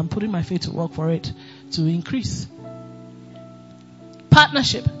amount, and I'm putting my faith to work for it to increase.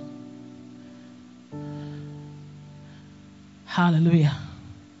 Partnership. Hallelujah.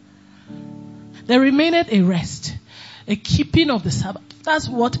 There remaineth a rest, a keeping of the Sabbath. That's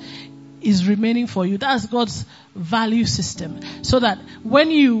what is remaining for you. That's God's value system. So that when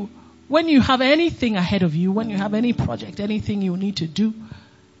you have anything ahead of you, when you have any project, anything you need to do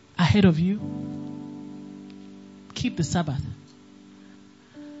ahead of you, keep the Sabbath.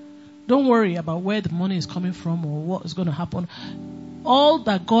 Don't worry about where the money is coming from or what is going to happen. All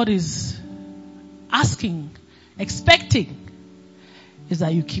that God is asking, expecting, is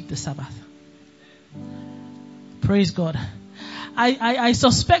that you keep the Sabbath. Praise God. I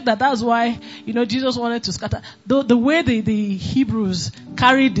suspect that's why, Jesus wanted to scatter. The way the Hebrews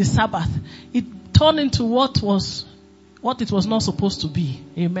carried the Sabbath, it turned into what it was not supposed to be.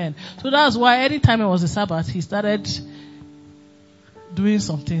 Amen. So that's why anytime it was the Sabbath, he started doing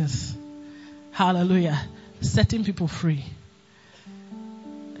some things. Hallelujah. Setting people free.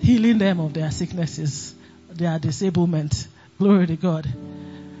 Healing them of their sicknesses, their disablement. Glory to God.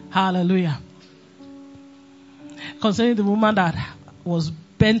 Hallelujah. Concerning the woman that was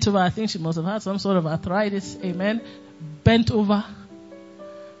bent over, I think she must have had some sort of arthritis. Amen. Bent over.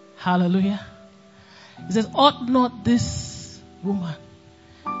 Hallelujah. It says, ought not this woman,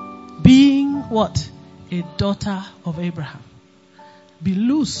 being what? A daughter of Abraham, be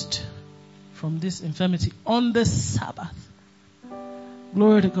loosed from this infirmity on the Sabbath.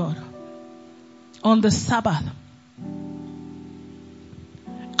 Glory to God. On the Sabbath.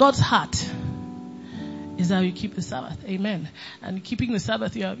 God's heart is that you keep the Sabbath. Amen. And keeping the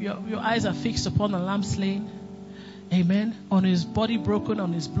Sabbath, your eyes are fixed upon the lamb slain. Amen. On his body broken,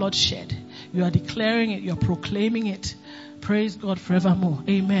 on his blood shed. You are declaring it. You are proclaiming it. Praise God forevermore.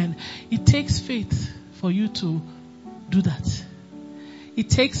 Amen. It takes faith for you to do that. It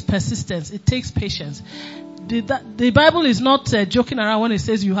takes persistence. It takes patience. The Bible is not joking around when it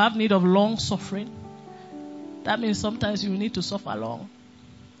says you have need of long suffering. That means sometimes you need to suffer long.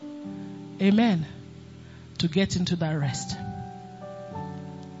 Amen. To get into that rest.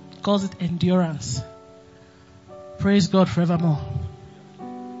 Calls it endurance. Praise God forevermore.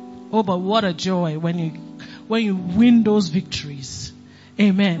 Oh, but what a joy when you win those victories.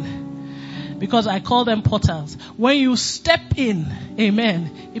 Amen. Because I call them portals. When you step in,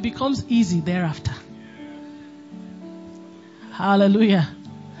 amen, it becomes easy thereafter. Hallelujah.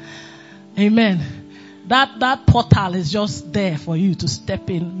 Amen. That portal is just there for you to step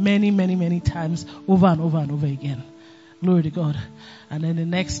in many, many, many times over and over and over again. Glory to God. And then the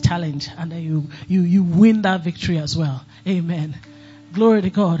next challenge, and then you win that victory as well. Amen. Glory to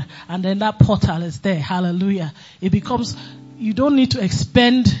God. And then that portal is there. Hallelujah. It becomes, you don't need to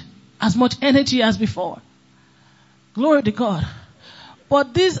expend as much energy as before. Glory to God.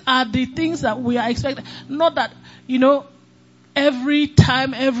 But these are the things that we are expecting. Not that, every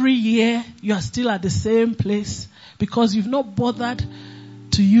time, every year, you are still at the same place because you've not bothered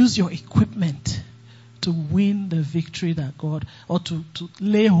to use your equipment to win the victory that God, or to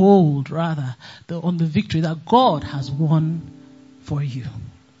lay hold rather on the victory that God has won for you.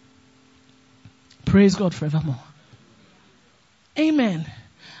 Praise God forevermore. Amen.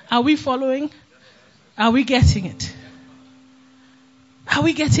 Are we following? Are we getting it? Are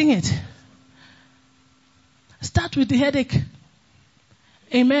we getting it? Start with the headache.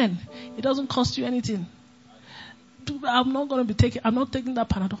 Amen. It doesn't cost you anything. I'm not taking that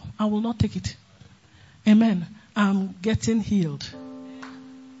Panadol. I will not take it. Amen. I'm getting healed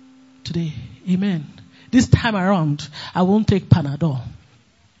today. Amen. This time around, I won't take Panadol.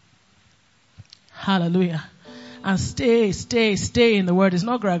 Hallelujah. And stay in the word. It's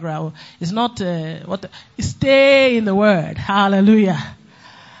not gra. It's not stay in the word. Hallelujah.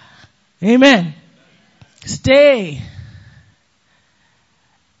 Amen. Stay.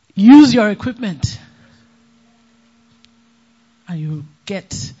 Use your equipment. And you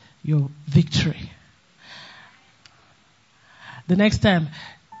get your victory. The next time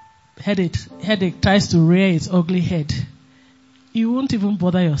headache tries to rear its ugly head, you won't even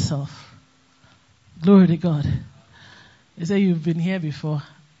bother yourself. Glory to God. They say you've been here before.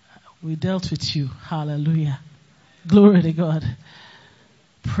 We dealt with you. Hallelujah. Glory to God.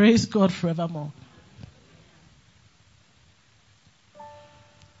 Praise God forevermore.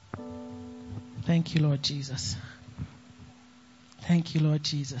 Thank you, Lord Jesus. Thank you, Lord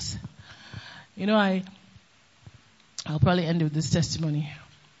Jesus. You know, I'll probably end with this testimony.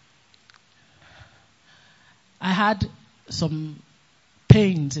 I had some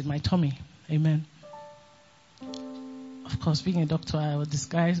pains in my tummy. Amen. Of course, being a doctor, I would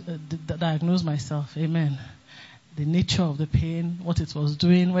diagnose myself. Amen. The nature of the pain, what it was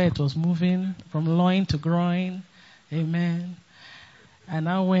doing, where it was moving, from loin to groin. Amen. I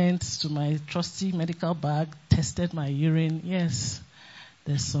now went to my trusty medical bag, tested my urine. Yes,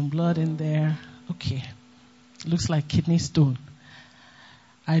 there's some blood in there. Okay. Looks like kidney stone.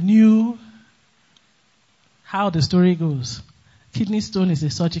 I knew how the story goes. Kidney stone is a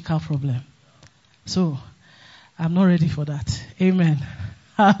surgical problem. So, I'm not ready for that. Amen.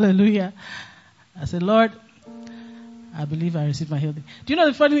 Hallelujah. I said, Lord, I believe I received my healing. Do you know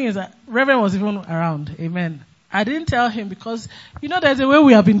the funny thing is that Reverend was even around. Amen. I didn't tell him because, you know, there's a way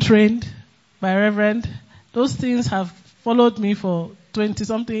we have been trained by Reverend. Those things have followed me for 20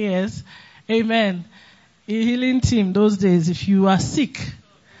 something years. Amen. A healing team those days, if you are sick,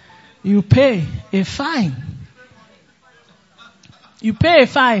 you pay a fine. You pay a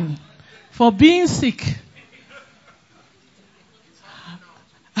fine for being sick.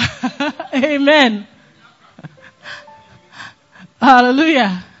 Amen.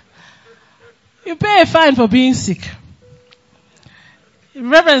 Hallelujah. You pay a fine for being sick. The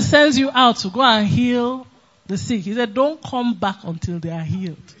Reverend sends you out to go and heal the sick. He said, don't come back until they are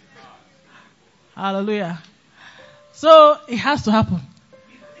healed. Hallelujah. So it has to happen.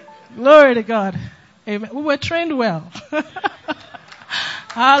 Glory to God. Amen. We were trained well.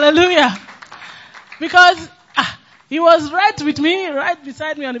 Hallelujah. Because he was right with me, right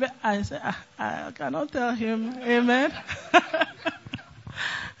beside me on the bed. I said, I cannot tell him. Amen.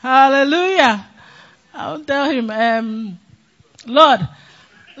 Hallelujah. I won't tell him, Lord,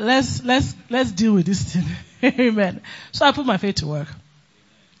 let's deal with this thing. Amen. So I put my faith to work.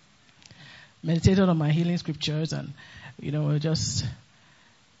 Meditated on my healing scriptures and, you know,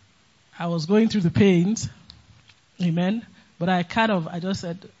 I was going through the pains. Amen. But I just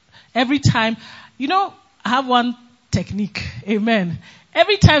said, every time, you know, I have one technique. Amen.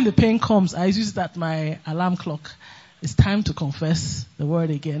 Every time the pain comes, I use that my alarm clock. It's time to confess the word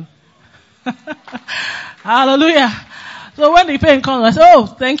again. Hallelujah. So when the pain comes, I say, oh,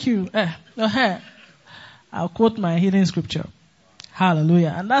 thank you. I'll quote my healing scripture.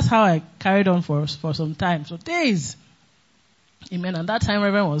 Hallelujah. And that's how I carried on for some time. So days. Amen. And that time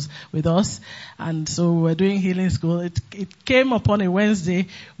Reverend was with us. And so we were doing healing school. It came upon a Wednesday.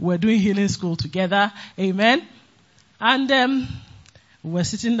 We were doing healing school together. Amen. And we were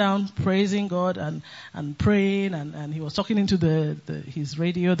sitting down praising God and praying and he was talking into his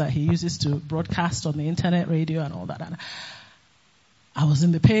radio that he uses to broadcast on the internet radio and all that. And I was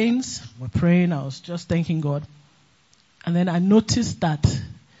in the pains. We're praying. I was just thanking God. And then I noticed that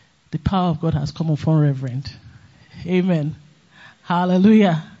the power of God has come upon Reverend. Amen.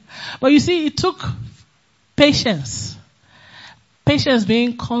 Hallelujah. But you see, it took patience. Patience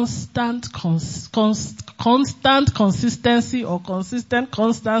being constant consistency or consistent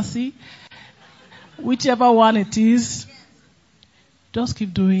constancy. Whichever one it is, just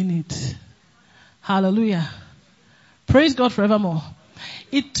keep doing it. Hallelujah. Praise God forevermore.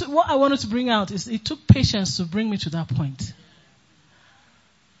 What I wanted to bring out is it took patience to bring me to that point.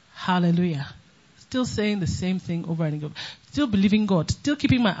 Hallelujah. Still saying the same thing over and over. Still believing God. Still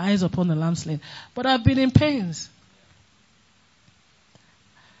keeping my eyes upon the lamb slain. But I've been in pains.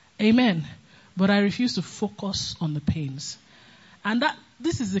 Amen. But I refuse to focus on the pains. And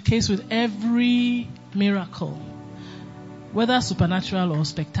this is the case with every miracle. whether supernatural or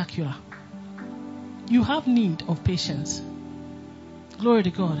spectacular. You have need of patience. Glory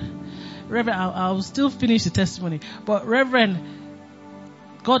to God. Reverend, I'll still finish the testimony. But Reverend,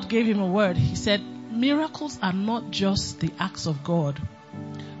 God gave him a word. He said, miracles are not just the acts of God,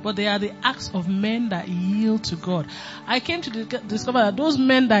 but they are the acts of men that yield to God. I came to discover that those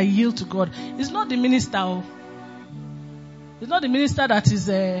men that yield to God, it's not the minister. It's not the minister that is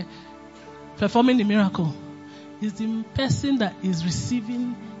performing the miracle. It's the person that is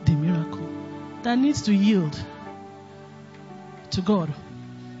receiving the miracle that needs to yield to God.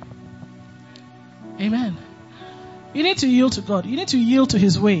 Amen. You need to yield to God. You need to yield to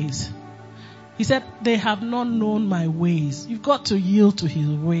His ways. He said, they have not known my ways. You've got to yield to His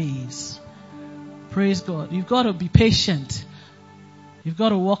ways. Praise God. You've got to be patient. You've got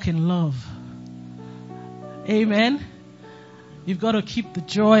to walk in love. Amen. You've got to keep the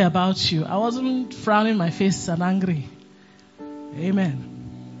joy about you. I wasn't frowning my face and angry. Amen.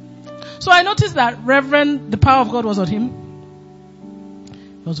 So I noticed that Reverend, the power of God was on him.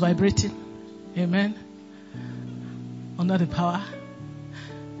 It was vibrating. Amen. Under the power.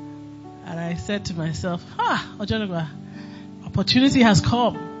 And I said to myself, Ojonugwa, opportunity has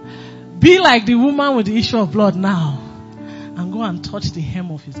come. Be like the woman with the issue of blood now. And go and touch the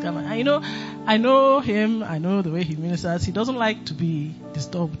hem of his garment. And I know him. I know the way he ministers. He doesn't like to be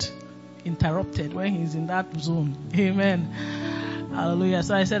disturbed, interrupted when he's in that zone. Amen. Hallelujah.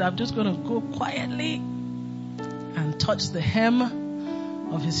 So I said, I'm just going to go quietly and touch the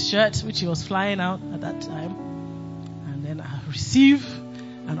hem of his shirt, which he was flying out at that time. And then I receive,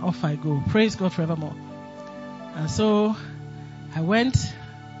 and off I go. Praise God forevermore. And so I went,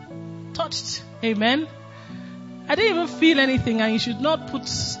 touched. Amen. I didn't even feel anything, and you should not put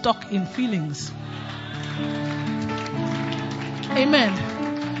stock in feelings.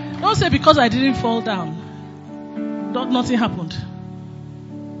 Amen. Don't say because I didn't fall down, nothing happened.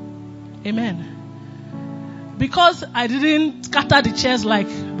 Amen. Because I didn't scatter the chairs like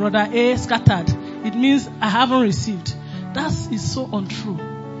Brother A scattered, it means I haven't received. That is so untrue.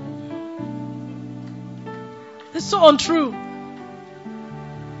 It's so untrue.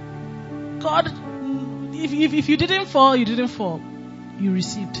 God, if you didn't fall, you didn't fall. You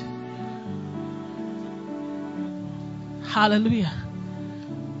received. Hallelujah.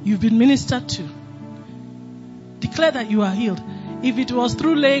 You've been ministered to. Declare that you are healed. If it was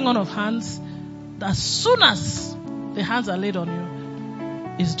through laying on of hands, as soon as the hands are laid on you,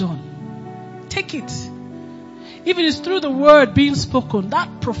 it's done. Take it. If it is through the word being spoken,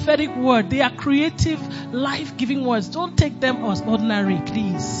 that prophetic word, they are creative, life-giving words. Don't take them as ordinary,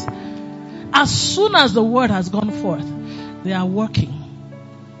 please. As soon as the word has gone forth, they are working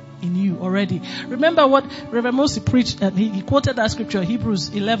in you already. Remember what Reverend Moses preached, and he quoted that scripture, Hebrews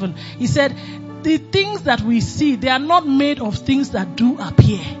 11. He said, the things that we see, they are not made of things that do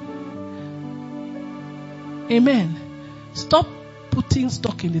appear. Amen. Stop putting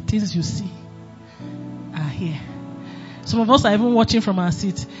stock in the things you see are here. Some of us are even watching from our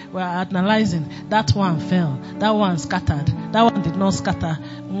seats. We are analyzing. That one fell. That one scattered. That one did not scatter.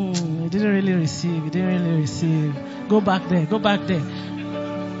 He didn't really receive. He didn't really receive. Go back there. Go back there.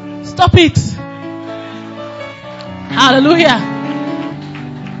 Stop it. Hallelujah.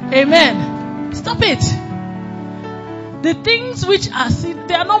 Amen. Stop it. The things which are seen,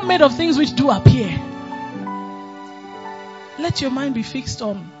 they are not made of things which do appear. Let your mind be fixed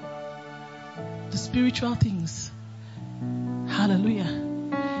on the spiritual things. Hallelujah.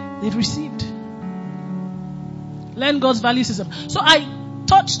 They've received. Learn God's value system. So I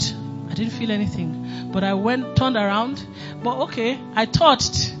touched. I didn't feel anything. But I turned around. But okay, I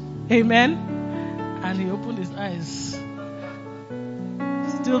touched. Amen. And he opened his eyes.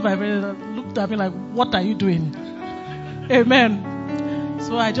 Still vibrated. Looked at me like, what are you doing? Amen.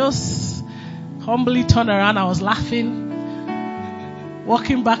 So I just humbly turned around. I was laughing.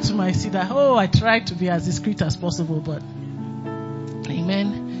 Walking back to my seat. I tried to be as discreet as possible, but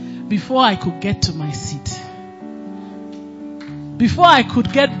amen. Before I could get to my seat, before I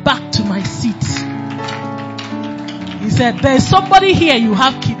could get back to my seat, he said, there's somebody here, you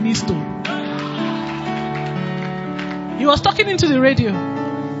have kidney stone. He was talking into the radio.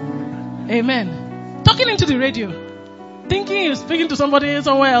 Amen. Talking into the radio. Thinking he was speaking to somebody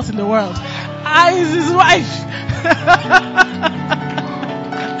somewhere else in the world. Is his wife.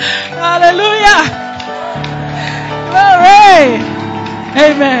 Hallelujah. Glory.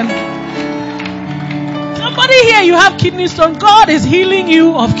 Amen. Somebody here, you have kidney stone. God is healing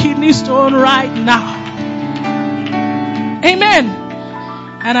you of kidney stone right now. Amen.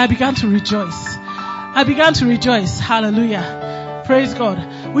 And I began to rejoice. Hallelujah. Praise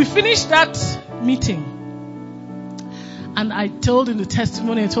God. We finished that meeting. And I told in the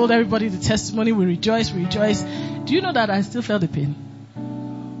testimony, I told everybody the testimony, we rejoice. Do you know that I still felt the pain?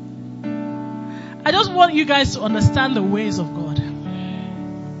 I just want you guys to understand the ways of God.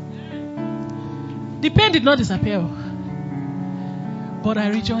 The pain did not disappear, but I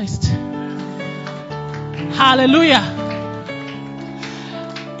rejoiced. Hallelujah.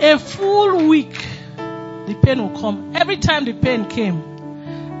 A full week, the pain will come. Every time the pain came,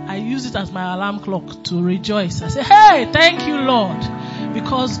 I use it as my alarm clock to rejoice. I say, hey, thank you, Lord,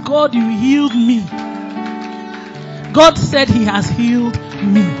 because God, you healed me. God said he has healed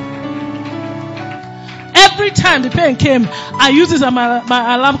me. Every time the pain came, I use this as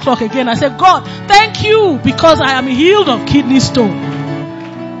my alarm clock again. I said, God, thank you because I am healed of kidney stone.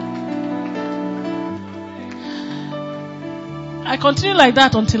 I continued like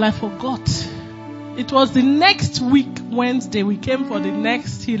that until I forgot. It was the next week, Wednesday, we came for the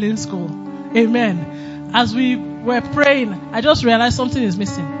next healing school. Amen. As we were praying, I just realized something is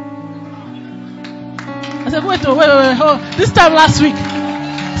missing. I said, wait. Oh, this time last week,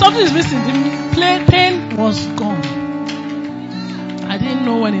 something is missing. The pain was gone. I didn't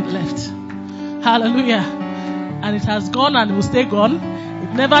know when it left. Hallelujah. And it has gone and it will stay gone.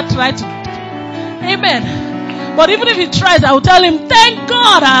 It never tried to. Amen. But even if he tries, I will tell him, thank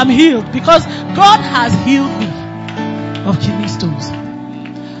God I am healed, because God has healed me of kidney stones.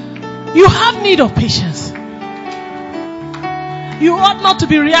 You have need of patience. You ought not to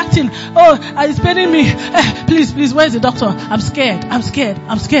be reacting. Oh, it's paining me. Please, where's the doctor? I'm scared.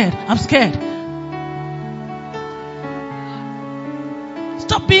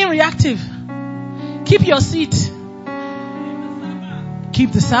 Stop being reactive. Keep your seat.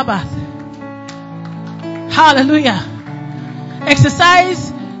 Keep the Sabbath. Hallelujah.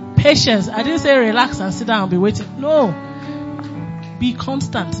 Exercise patience. I didn't say relax and sit down and be waiting. No. Be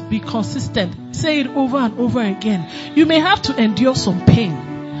constant. Be consistent. Say it over and over again. You may have to endure some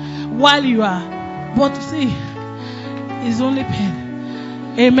pain while you are. But see, it's only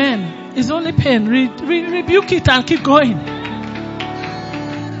pain. Amen. It's only pain. Rebuke it and keep going.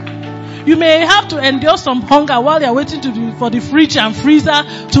 You may have to endure some hunger while you're waiting for the fridge and freezer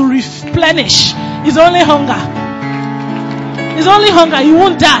to replenish. It's only hunger. It's only hunger. You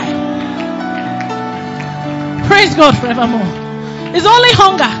won't die. Praise God forevermore. It's only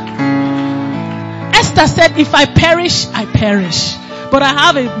hunger. Esther said, if I perish, I perish. But I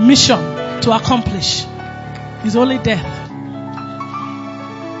have a mission to accomplish. It's only death.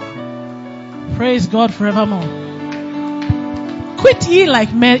 Praise God forevermore. Quit ye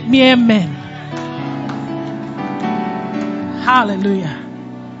like mere men. Hallelujah.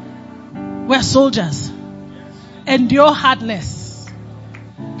 We're soldiers. Endure hardness.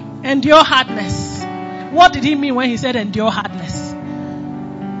 Endure hardness. What did he mean when he said endure hardness?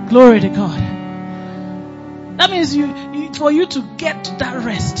 Glory to God. That means for you to get to that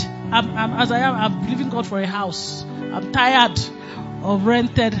rest. I'm believing God for a house. I'm tired of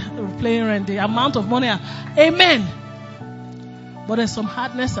paying rent. The amount of money. Amen. But there's some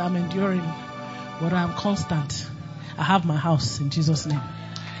hardness I'm enduring. But I'm constant. I have my house in Jesus' name.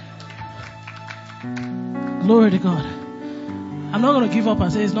 Glory to God. I'm not going to give up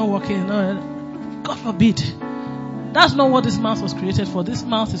and say it's not working. No, God forbid. That's not what this mouth was created for. This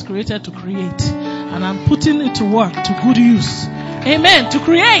mouth is created to create. And I'm putting it to work, to good use. Amen. To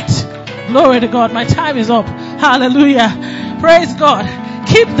create. Glory to God. My time is up. Hallelujah. Praise God.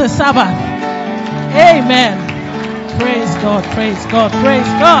 Keep the Sabbath. Amen. Praise God. Praise God. Praise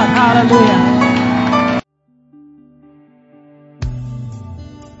God. Hallelujah.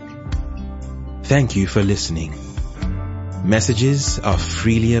 Thank you for listening. Messages are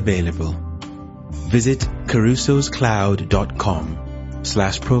freely available. Visit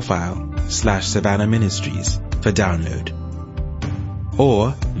carusoscloud.com/profile/Savannah Ministries for download.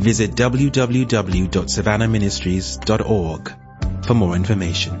 Or visit www.savannahministries.org for more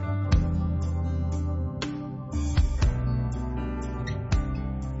information.